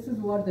prepared. This is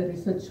what the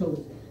research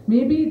shows.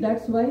 Maybe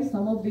that's why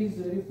some of these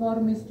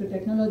reformist,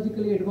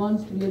 technologically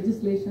advanced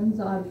legislations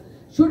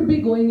should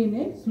be going in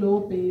a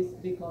slow pace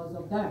because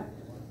of that.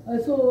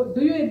 So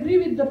do you agree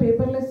with the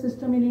paperless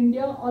system in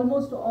India?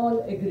 Almost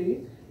all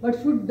agree. But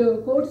should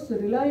the courts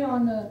rely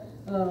on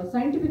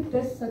scientific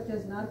tests such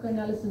as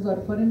narco-analysis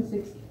or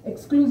forensics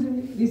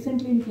exclusively?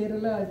 Recently in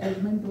Kerala, a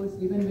judgment was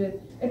given where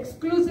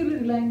exclusively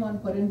relying on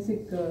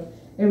forensic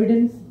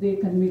evidence they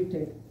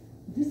convicted.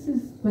 This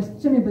is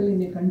questionable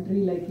in a country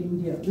like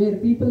India, where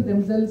people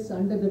themselves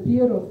under the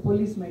fear of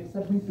police might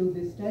submit to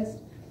this test,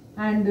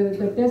 and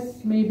the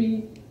tests may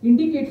be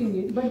indicating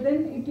it, but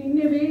then it,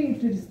 in a way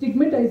it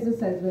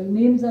stigmatizes as well.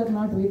 Names are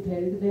not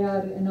withheld, they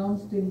are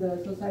announced in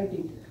the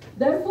society.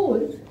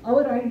 Therefore,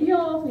 our idea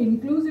of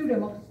inclusive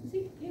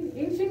democracy, in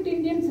ancient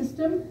Indian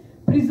system,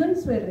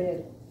 prisons were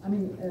rare. I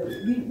mean,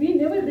 we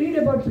never read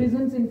about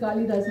prisons in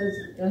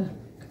Kalidasa's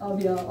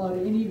Kavya or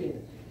anywhere.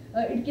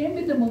 It came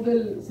with the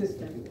Mughal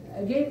system,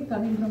 again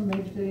coming from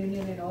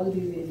Mediterranean and all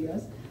these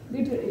areas.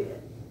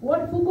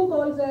 What Foucault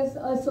calls as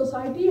a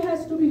society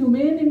has to be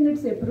humane in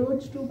its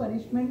approach to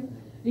punishment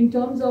in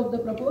terms of the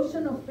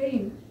proportion of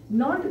pain,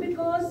 not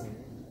because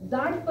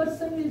that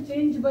person will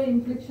change by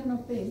infliction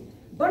of pain,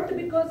 but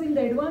because in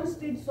the advanced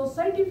stage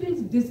society feels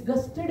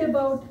disgusted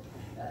about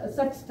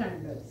such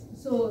standards.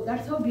 So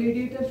that's how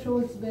gladiator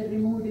shows were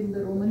removed in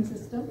the Roman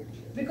system,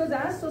 because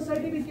as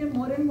society became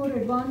more and more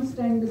advanced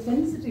and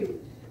sensitive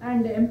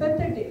and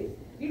empathetic,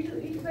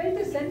 it felt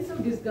a sense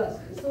of disgust.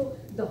 So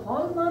the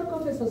hallmark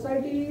of a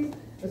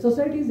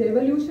society's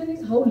evolution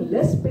is how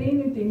less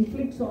pain it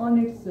inflicts on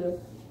its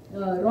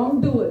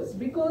wrongdoers.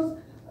 Because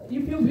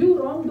if you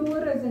view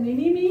wrongdoer as an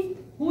enemy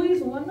who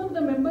is one of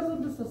the members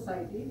of the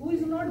society, who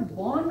is not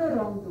born a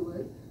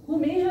wrongdoer, who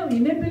may have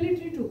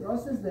inability to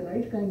process the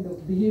right kind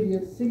of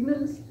behavior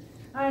signals,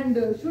 and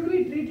should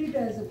we treat it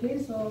as a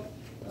case of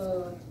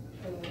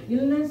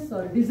illness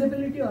or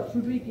disability, or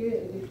should we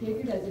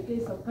take it as a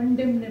case of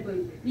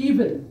condemnable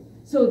evil?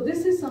 So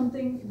this is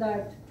something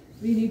that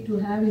we need to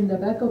have in the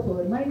back of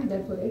our mind.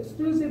 Therefore,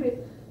 exclusive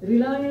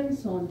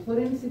reliance on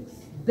forensics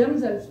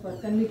themselves for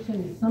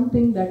conviction is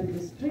something that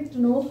is a strict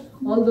no,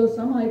 although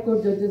some High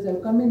Court judges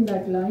have come in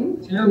that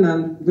line. Hello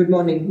ma'am, good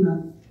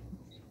morning.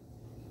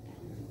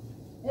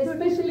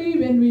 Especially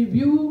when we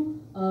view...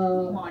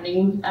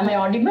 Morning. Am I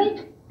audible?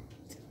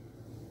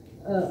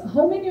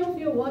 How many of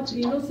you watch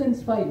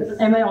Innocence Files?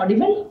 Am I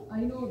audible?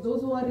 I know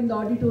those who are in the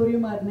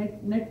auditorium are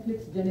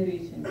Netflix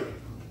generation.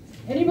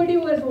 Anybody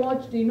who has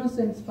watched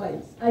Innocence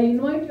Files, I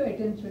invite your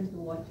attention to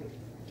watch it.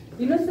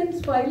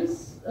 Innocence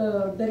Files,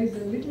 there is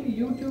a little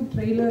YouTube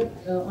trailer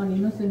on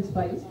Innocence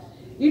Files.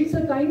 It's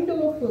a kind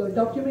of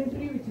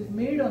documentary which is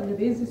made on the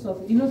basis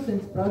of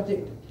Innocence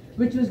Project,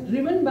 which was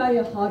driven by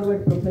a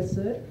Harvard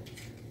professor,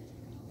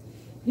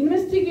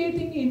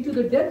 investigating into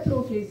the death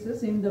row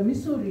cases in the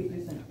Missouri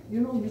prison.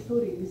 You know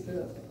Missouri is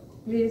a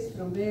place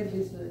from where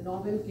this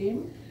novel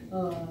came,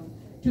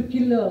 To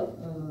Kill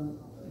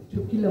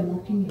a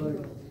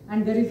Mockingbird.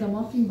 And there is a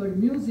Mockingbird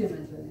Museum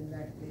as well in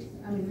that place.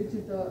 I mean, which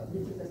is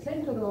the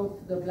center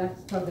of the black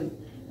struggle.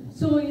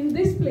 So in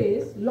this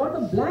place, a lot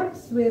of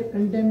blacks were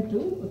condemned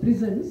to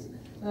prisons,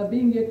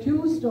 being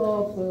accused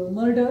of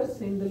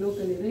murders in the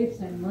local rapes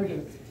and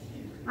murders.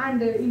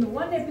 And in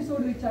one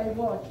episode which I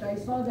watched, I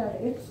saw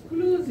that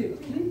exclusive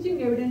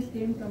clinching evidence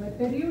came from a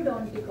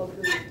periodontic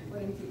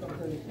forensic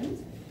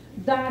observations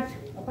that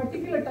a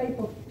particular type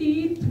of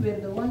teeth were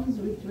the ones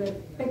which were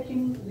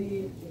pecking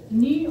the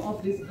knee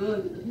of this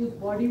girl whose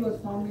body was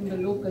found in the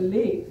local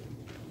lake,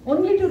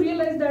 only to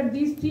realize that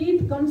these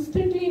teeth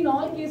constantly in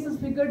all cases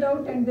figured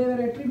out and they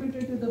were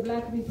attributed to the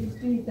black people's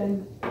teeth,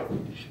 and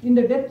in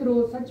the death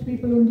row such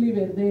people only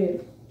were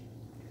there.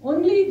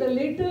 Only the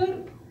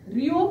later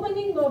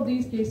reopening of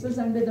these cases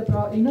under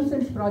the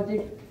Innocence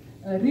Project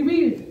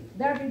revealed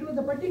that it was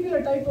a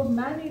particular type of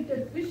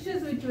man-eater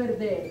fishes which were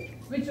there,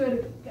 which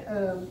were,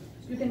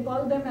 you can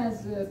call them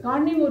as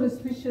carnivorous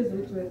fishes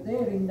which were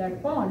there in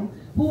that pond,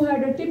 who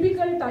had a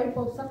typical type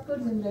of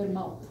suckers in their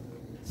mouth.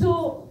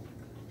 So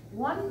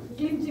one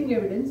clinching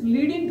evidence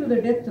leading to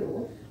the death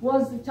row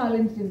was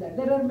challenged in that.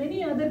 There are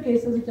many other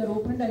cases which are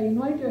opened. I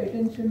invite your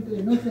attention to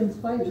Innocence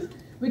Files,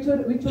 which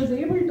was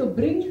able to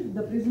bring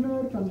the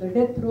prisoner from the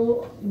death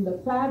row in the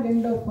fag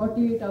end of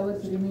 48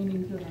 hours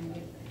remaining to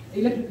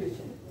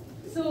electrocution.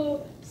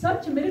 So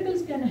such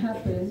miracles can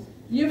happen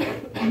if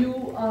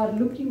you are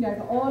looking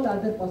at all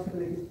other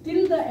possibilities.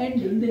 Till the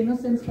end, in the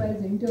Innocence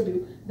Files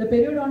interview, the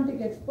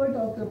periodontic expert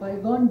of the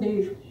bygone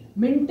days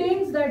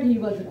maintains that he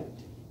was right.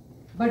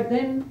 But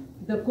then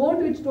the court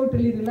which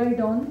totally relied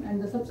on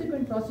and the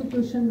subsequent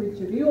prosecution which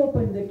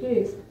reopened the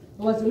case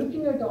was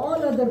looking at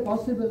all other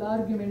possible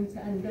arguments,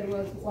 and there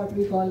was what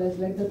we call as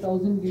let the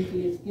 1,000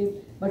 guilty escape,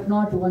 but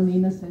not one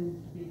innocent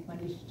be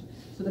punished.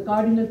 So the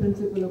cardinal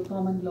principle of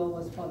common law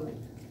was followed.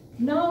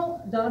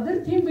 Now, the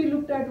other thing we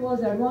looked at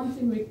was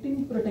advancing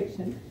victim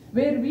protection,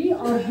 where we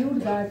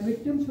argued that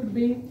victim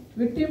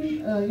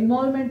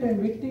involvement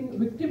and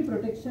victim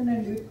protection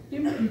and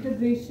victim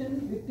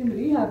integration, victim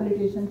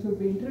rehabilitation should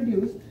be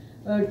introduced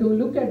to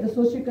look at the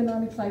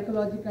socioeconomic,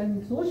 psychological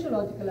and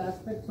sociological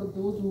aspects of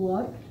those who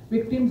are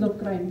victims of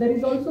crime. There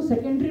is also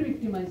secondary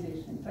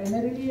victimization.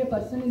 Primarily a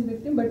person is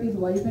victim, but his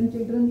wife and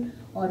children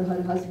or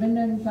her husband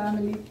and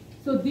family.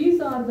 So these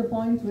are the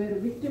points where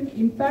victim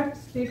impact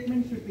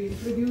statement should be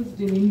introduced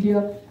in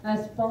India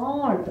as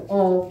part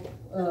of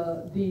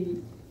the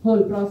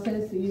whole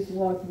process is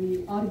what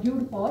we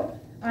argued for.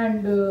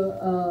 And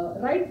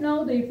right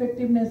now the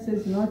effectiveness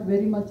is not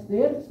very much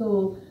there,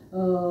 so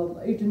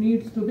it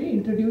needs to be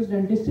introduced,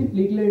 and District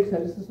Legal Aid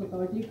Services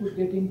Authority could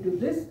get into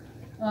this.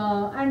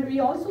 And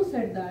we also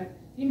said that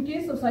in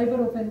case of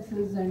cyber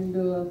offences and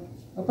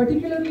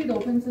particularly the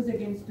offences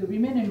against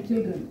women and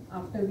children,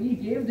 after we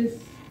gave this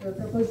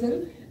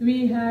proposal,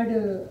 we had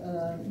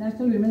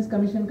National Women's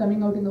Commission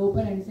coming out in the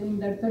open and saying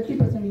that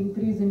 30%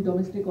 increase in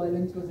domestic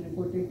violence was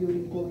reported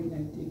during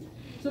COVID-19.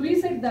 So we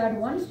said that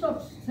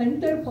one-stop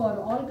center for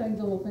all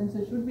kinds of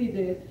offences should be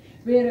there,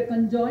 where a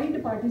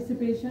conjoined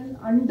participation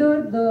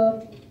under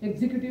the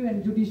executive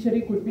and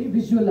judiciary could be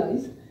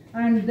visualized,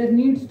 and there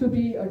needs to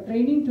be a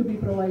training to be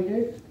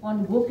provided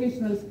on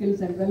vocational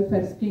skills and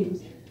welfare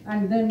schemes,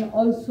 and then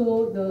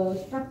also the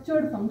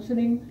structured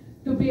functioning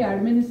to be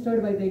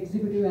administered by the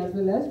executive as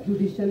well as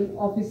judicial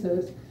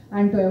officers,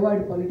 and to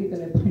avoid political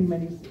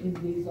appointments in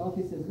these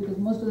offices, because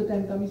most of the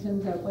time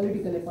commissions have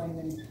political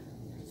appointments.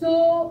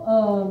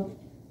 So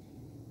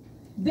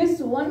this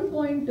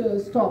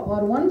one-stop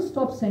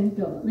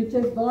center, which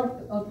has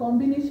got a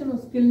combination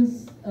of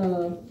skills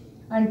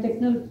and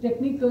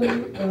technical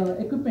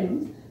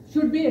equipments,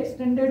 should be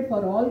extended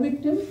for all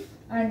victims,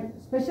 and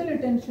special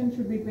attention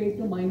should be paid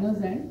to minors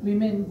and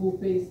women who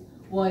face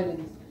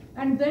violence.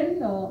 And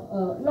then a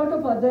lot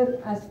of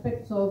other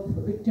aspects of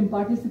victim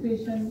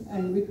participation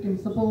and victim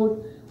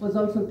support was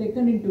also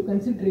taken into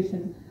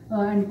consideration,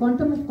 and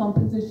quantum of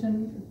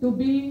compensation to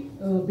be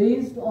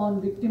based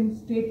on victim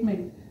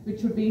statement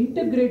which should be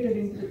integrated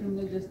into the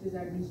criminal justice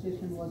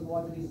administration was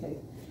what we said.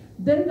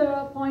 Then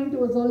the point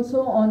was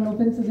also on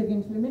offences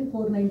against women,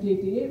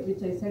 498A,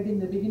 which I said in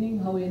the beginning,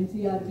 how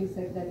NCRB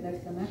said that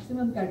that's the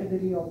maximum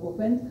category of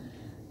offence.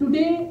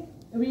 Today,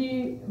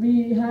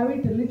 we have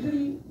it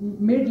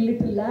made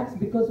little lax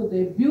because of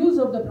the abuse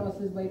of the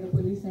process by the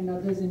police and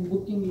others in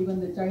booking even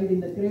the child in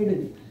the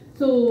cradle.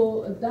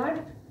 So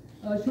that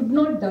should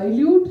not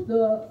dilute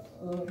the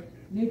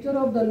nature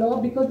of the law,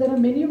 because there are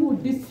many who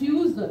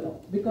disuse the law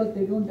because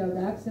they don't have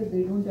the access,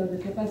 they don't have the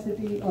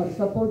capacity or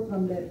support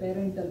from their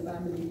parental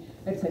family,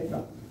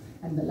 etc.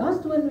 And the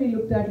last one we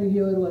looked at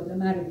here was the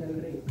marital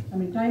rape. I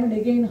mean, time and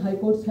again, high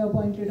courts have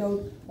pointed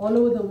out all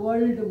over the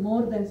world,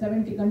 more than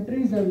 70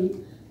 countries have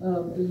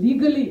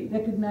legally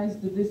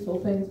recognized this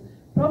offense.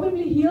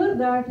 Probably here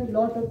that a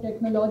lot of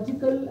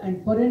technological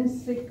and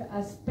forensic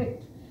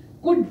aspect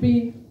could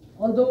be,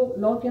 although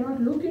law cannot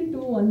look into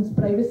one's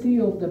privacy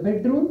of the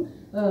bedroom,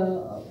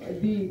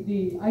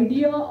 the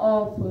idea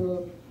of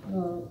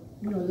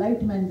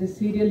Lightman, this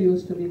serial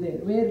used to be there,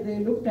 where they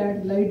looked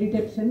at lie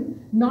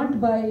detection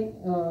not by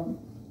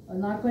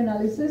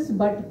narcoanalysis,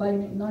 but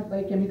not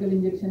by chemical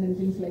injection and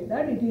things like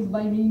that. It is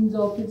by means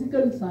of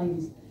physical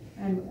science.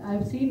 And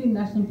I've seen in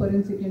National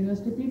Forensic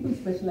University people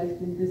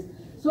specialized in this.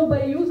 So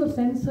by use of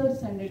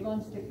sensors and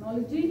advanced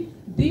technology,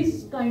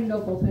 this kind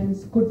of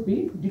offense could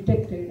be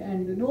detected,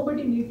 and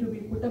nobody need to be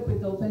put up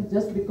with the offense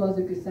just because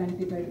it is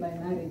sanctified by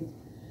marriage.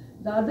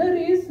 The other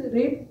is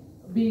rape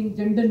being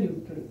gender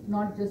neutral,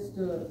 not just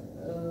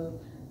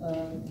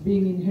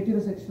being in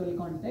heterosexual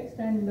context,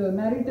 and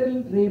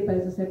marital rape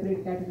as a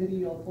separate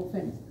category of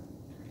offense.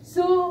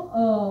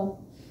 So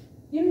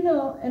in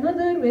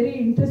another very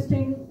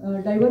interesting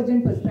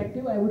divergent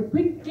perspective, I would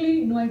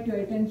quickly invite your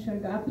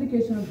attention to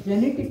application of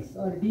genetics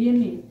or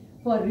DNA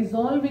for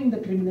resolving the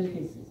criminal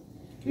cases.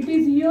 It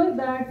is here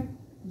that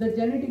the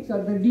genetics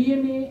or the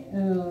DNA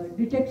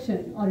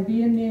detection or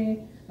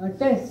DNA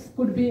tests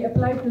could be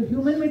applied to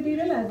human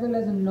material as well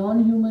as a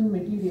non-human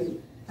material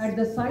at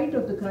the site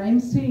of the crime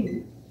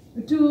scene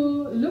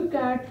to look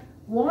at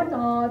what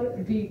are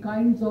the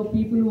kinds of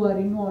people who are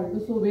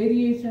involved, so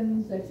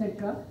variations,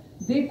 etc.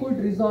 They could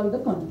resolve the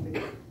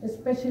conflict.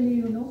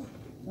 Especially, today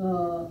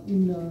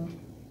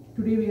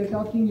we are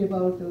talking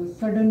about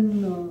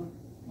sudden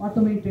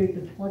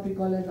automated, what we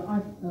call as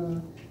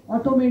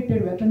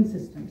automated weapon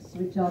systems,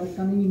 which are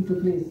coming into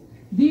place.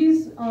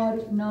 These are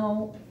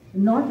now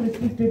not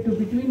restricted to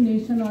between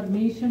nation or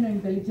nation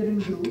and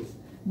belligerent groups,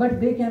 but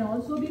they can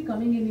also be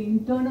coming in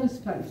internal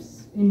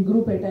strifes, in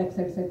group attacks,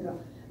 etc.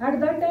 At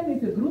that time,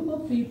 if a group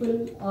of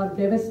people are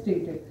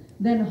devastated,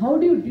 then how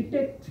do you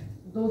detect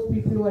those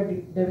people who are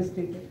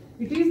devastated?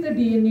 It is the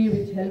DNA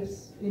which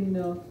helps in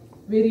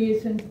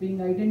variations being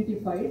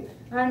identified,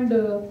 and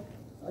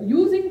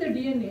using the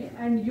DNA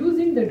and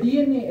using the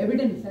DNA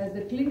evidence as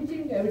the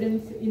clinching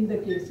evidence in the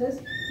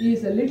cases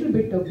is a little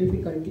bit of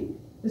difficulty.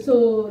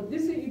 So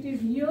it is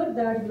here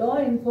that law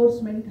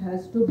enforcement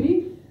has to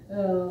be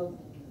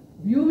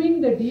viewing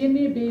the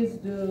DNA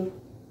based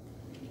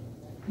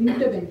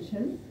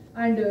intervention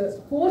and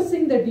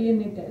forcing the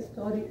DNA test,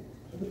 or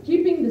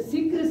keeping the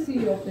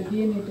secrecy of the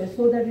DNA test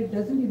so that it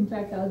doesn't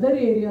impact other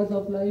areas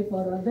of life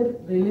or other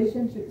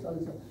relationships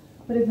also.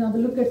 For example,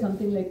 look at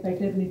something like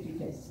paternity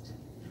test,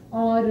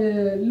 or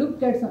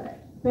look at some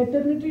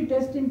paternity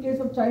test in case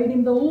of child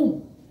in the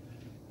womb.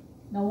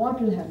 Now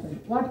what will happen?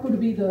 What could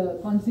be the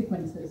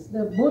consequences?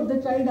 Both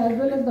the child as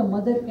well as the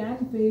mother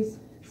can face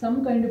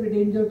some kind of a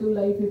danger to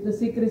life if the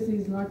secrecy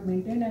is not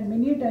maintained, and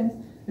many times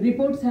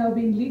reports have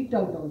been leaked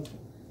out also.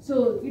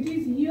 So it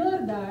is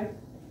here that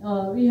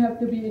we have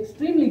to be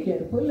extremely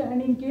careful,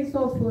 and in case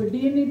of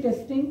DNA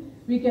testing,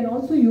 we can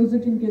also use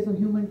it in case of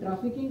human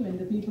trafficking when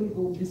the people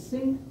go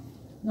missing.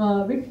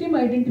 Victim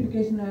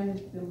identification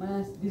and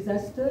mass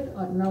disaster,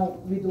 or now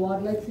with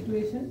warlike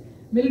situation,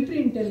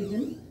 military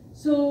intelligence.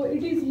 So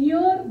it is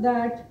here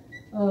that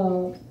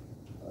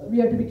we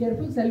have to be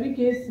careful. Selvi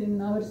case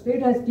in our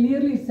state has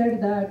clearly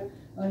said that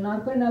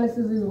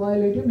narco-analysis is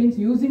violative, means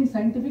using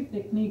scientific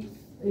techniques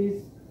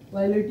is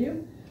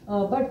violative,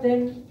 but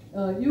then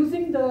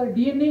using the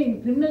DNA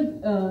in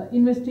criminal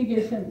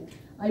investigation.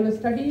 I was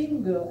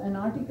studying an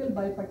article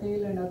by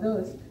Patel and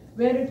others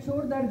where it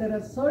showed that there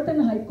are certain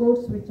high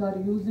courts which are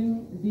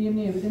using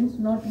DNA evidence.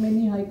 Not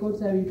many high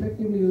courts have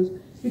effectively used.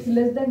 It's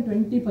less than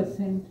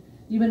 20%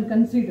 even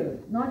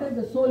considered, not as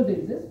the sole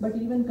basis, but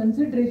even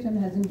consideration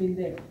hasn't been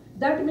there.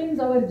 That means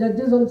our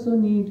judges also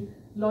need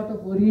a lot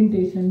of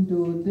orientation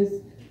to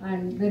this,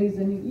 and there is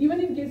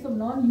even in case of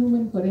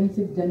non-human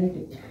forensic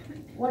genetics.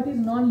 What is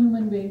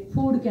non-human way?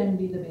 Food can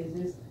be the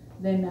basis,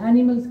 then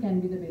animals can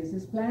be the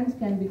basis, plants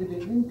can be the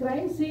basis. In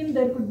crime scene,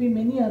 there could be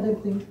many other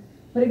things.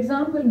 For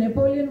example,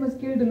 Napoleon was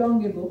killed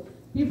long ago.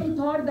 People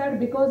thought that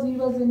because he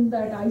was in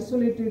that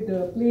isolated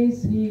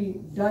place, he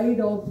died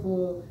of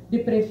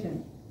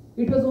depression.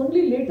 It was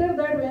only later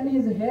that when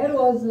his hair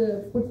was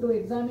put to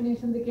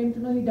examination, they came to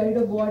know he died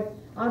of what?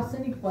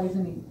 Arsenic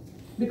poisoning.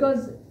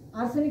 Because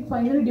arsenic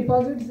finally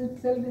deposits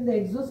itself in the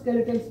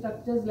exoskeletal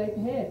structures like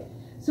hair.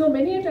 So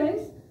many a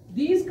times,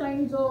 these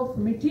kinds of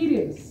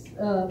materials,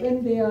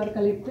 when they are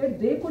collected,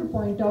 they could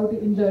point out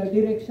in the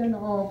direction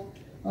of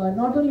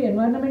not only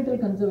environmental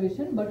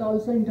conservation, but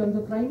also in terms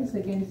of crimes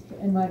against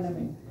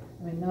environment.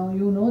 I mean, now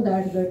you know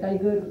that the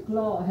tiger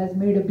claw has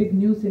made a big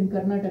news in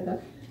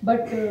Karnataka,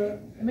 but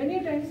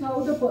many times how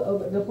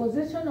the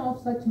possession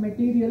of such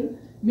material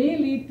may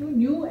lead to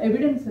new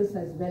evidences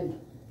as well.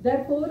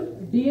 Therefore,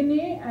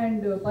 DNA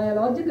and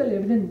biological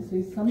evidence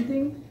is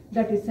something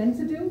that is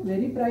sensitive,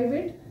 very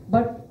private,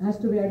 but has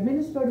to be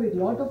administered with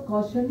a lot of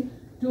caution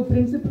to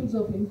principles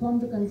of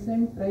informed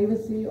consent,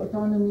 privacy,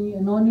 autonomy,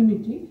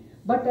 anonymity,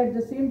 but at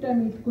the same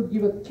time it could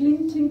give a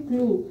clinching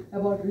clue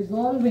about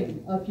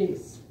resolving a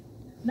case.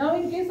 Now,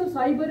 in case of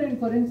cyber and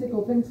forensic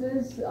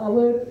offences,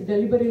 our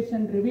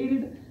deliberation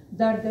revealed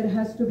that there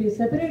has to be a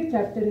separate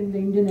chapter in the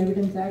Indian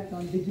Evidence Act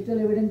on digital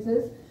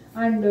evidences,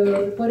 and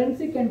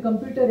forensic and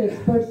computer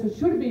experts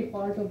should be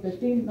part of the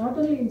team, not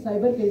only in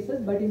cyber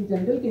cases but in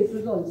general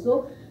cases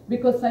also,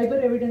 because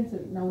cyber evidence,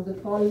 now the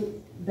call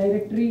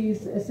directory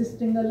is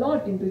assisting a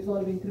lot in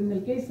resolving criminal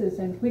cases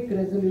and quick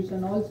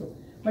resolution also.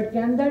 But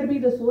can that be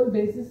the sole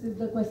basis is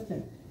the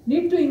question.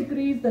 Need to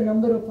increase the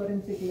number of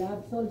forensic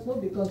labs also,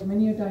 because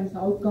many a times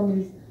outcome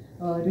is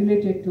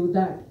related to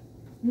that.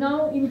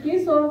 Now, in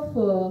case of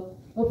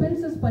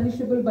offences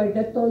punishable by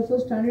death also,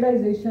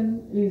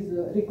 standardization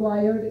is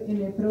required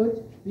in approach.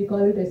 We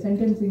call it a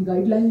sentencing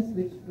guidelines,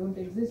 which don't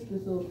exist,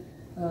 so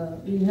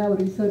we have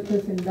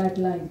researchers in that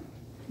line.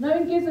 Now,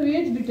 in case of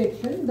age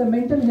detection, the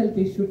mental health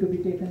issue to be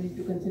taken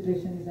into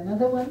consideration is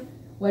another one.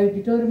 While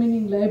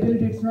determining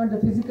liability, it's not the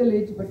physical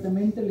age but the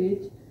mental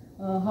age.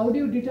 How do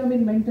you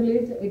determine mental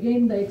age?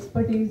 Again, the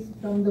expertise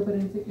from the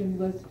forensic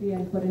university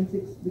and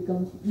forensics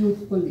becomes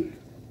useful.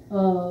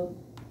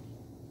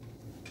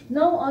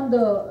 Now, on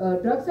the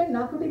drugs and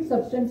narcotic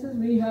substances,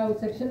 we have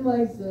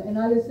section-wise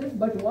analysis,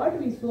 but what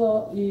we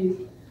saw is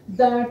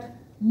that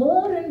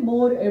more and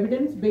more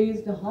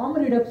evidence-based harm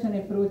reduction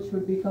approach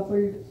should be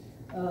coupled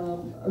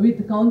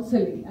with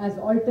counseling as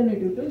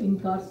alternative to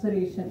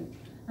incarceration,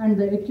 and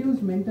the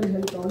accused mental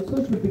health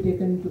also should be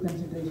taken into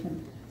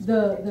consideration.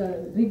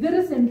 The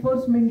rigorous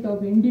enforcement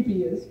of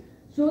NDPS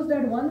shows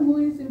that one who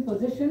is in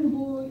possession,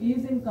 who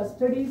is in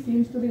custody,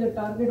 seems to be the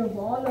target of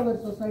all our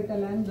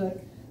societal anger,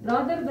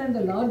 rather than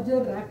the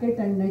larger racket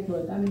and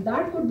network. I mean,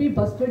 that could be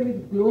busted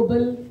with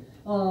global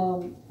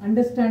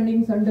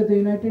understandings under the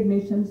United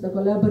Nations, the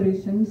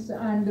collaborations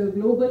and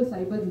global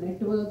cyber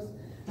networks,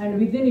 and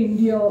within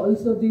India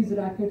also these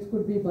rackets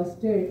could be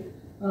busted.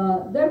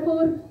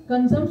 Therefore,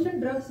 consumption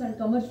drugs and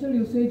commercial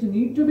usage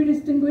need to be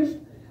distinguished,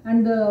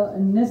 and the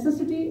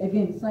necessity,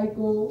 again,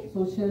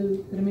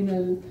 psycho-social,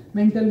 criminal,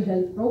 mental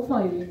health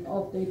profiling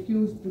of the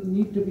accused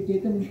need to be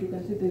taken into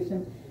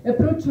consideration.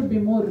 Approach should be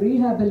more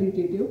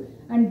rehabilitative,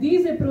 and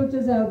these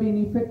approaches have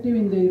been effective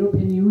in the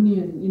European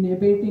Union in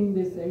abating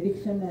this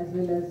addiction as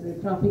well as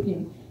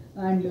trafficking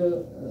and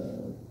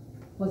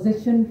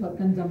possession for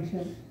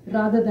consumption,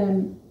 rather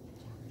than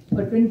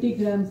for 20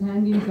 grams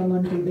hanging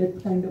someone to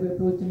death kind of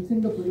approach in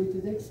Singapore, which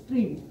is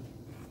extreme.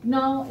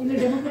 Now, in a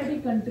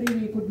democratic country,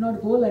 we could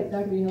not go like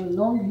that. We have a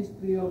long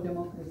history of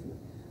democracy.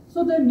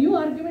 So the new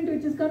argument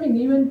which is coming,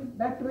 even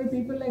backed by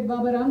people like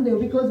Baba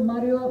Ramdev, because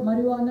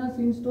marijuana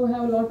seems to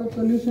have a lot of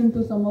solution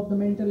to some of the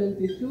mental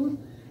health issues.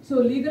 So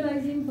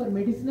legalizing for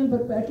medicinal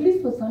purpose, at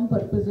least for some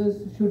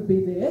purposes, should be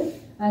there,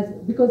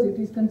 because it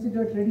is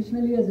considered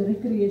traditionally as a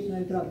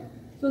recreational drug.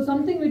 So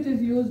something which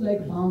is used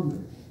like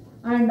bhang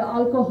and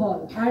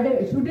alcohol,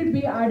 should it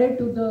be added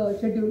to the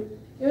schedule?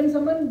 When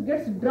someone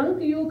gets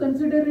drunk, you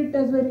consider it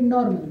as very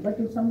normal. But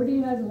if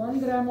somebody has 1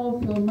 gram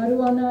of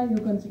marijuana, you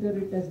consider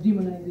it as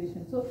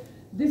demonization. So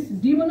this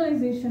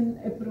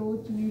demonization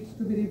approach needs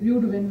to be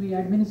reviewed when we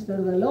administer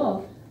the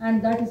law,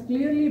 and that is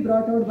clearly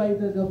brought out by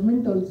the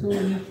government also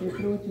in its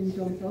approach in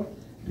terms of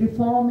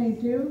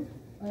reformative,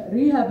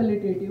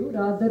 rehabilitative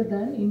rather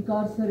than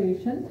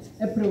incarceration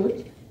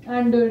approach,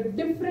 and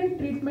different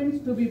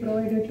treatments to be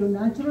provided to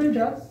natural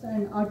drugs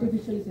and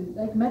artificial,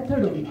 like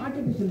methadone,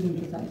 artificial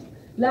synthesized,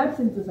 lab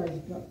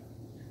synthesized drug.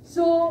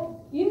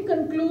 So, in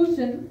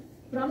conclusion,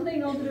 from the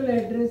inaugural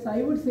address,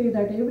 I would say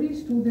that every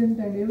student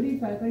and every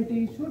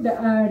faculty should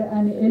add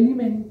an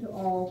element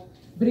of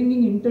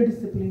bringing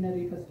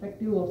interdisciplinary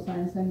perspective of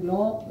science and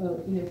law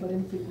in a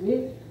forensic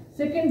way.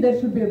 Second, there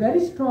should be a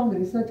very strong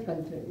research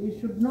culture. We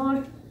should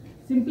not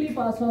simply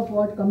pass off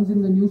what comes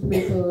in the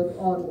newspaper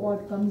or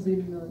what comes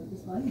in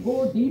this one.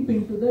 Go deep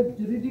into the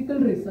juridical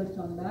research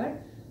on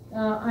that,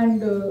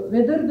 and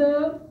whether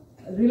the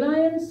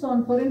reliance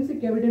on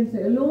forensic evidence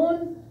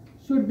alone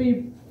should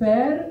be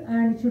fair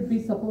and should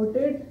be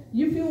supported.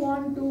 If you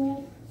want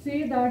to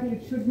say that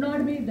it should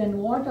not be, then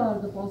what are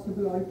the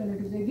possible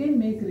alternatives? Again,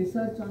 make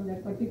research on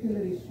that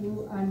particular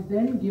issue and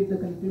then give the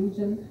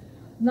conclusion.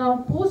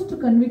 Now,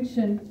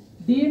 post-conviction,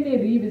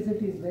 DNA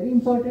revisit is very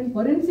important.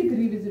 Forensic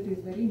revisit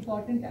is very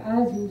important,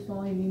 as you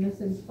saw in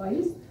innocence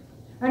files.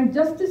 And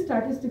justice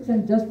statistics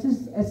and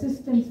justice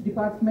assistance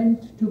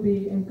department to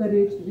be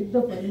encouraged with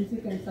the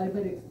forensic and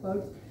cyber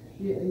experts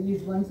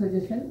is one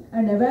suggestion,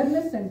 and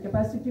awareness and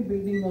capacity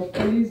building of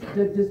police,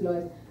 judges,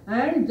 lawyers,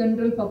 and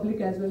general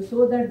public as well,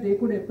 so that they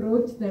could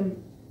approach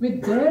them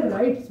with their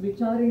rights,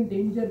 which are in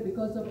danger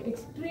because of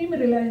extreme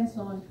reliance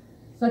on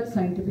such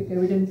scientific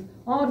evidence,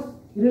 or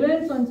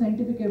reliance on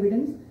scientific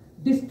evidence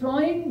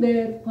destroying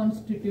their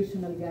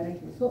constitutional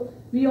guarantees. So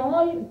we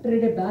all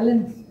tread a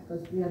balance,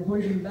 because we are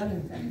holding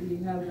balance, and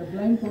we have the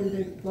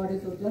blindfolded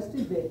goddess of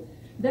justice there.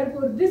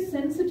 Therefore, this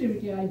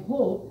sensitivity, I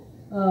hope,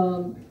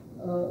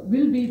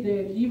 will be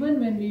there even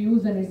when we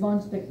use an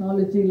advanced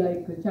technology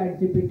like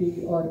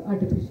ChatGPT or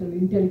artificial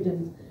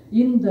intelligence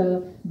in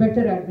the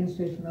better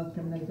administration of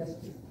criminal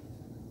justice.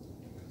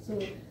 So,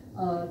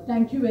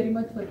 thank you very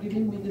much for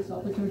giving me this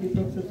opportunity,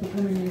 Professor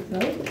Subramanian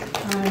sir,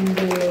 and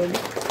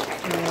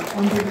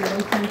Honorable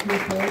Vice Chancellor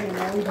sir, and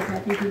all the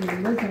faculty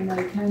members, and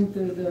I thank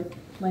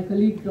my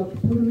colleague Dr.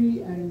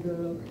 Purvi and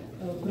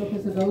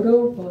Professor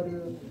Gaurav for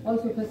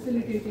also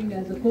facilitating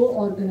as a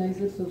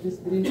co-organizers of this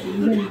great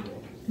event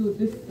to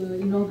this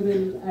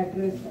inaugural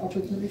address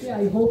opportunity.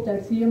 I hope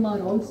that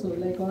CMR also,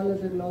 like all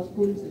other law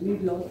schools,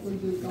 lead law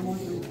schools, will come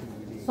out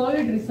with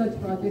solid research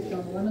project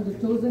on one of the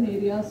chosen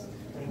areas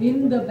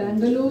in the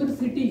Bangalore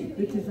city,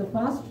 which is a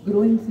fast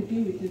growing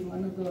city, which is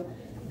one of the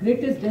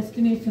greatest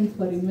destinations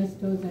for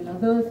investors and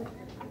others,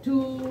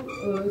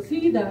 to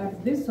see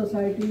that this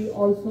society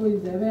also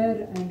is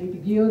aware and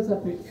it gears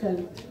up itself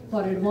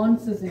for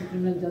advances in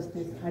criminal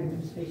justice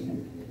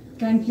administration.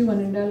 Thank you,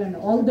 Anandal, and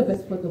all the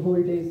best for the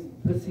whole day's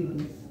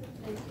proceedings.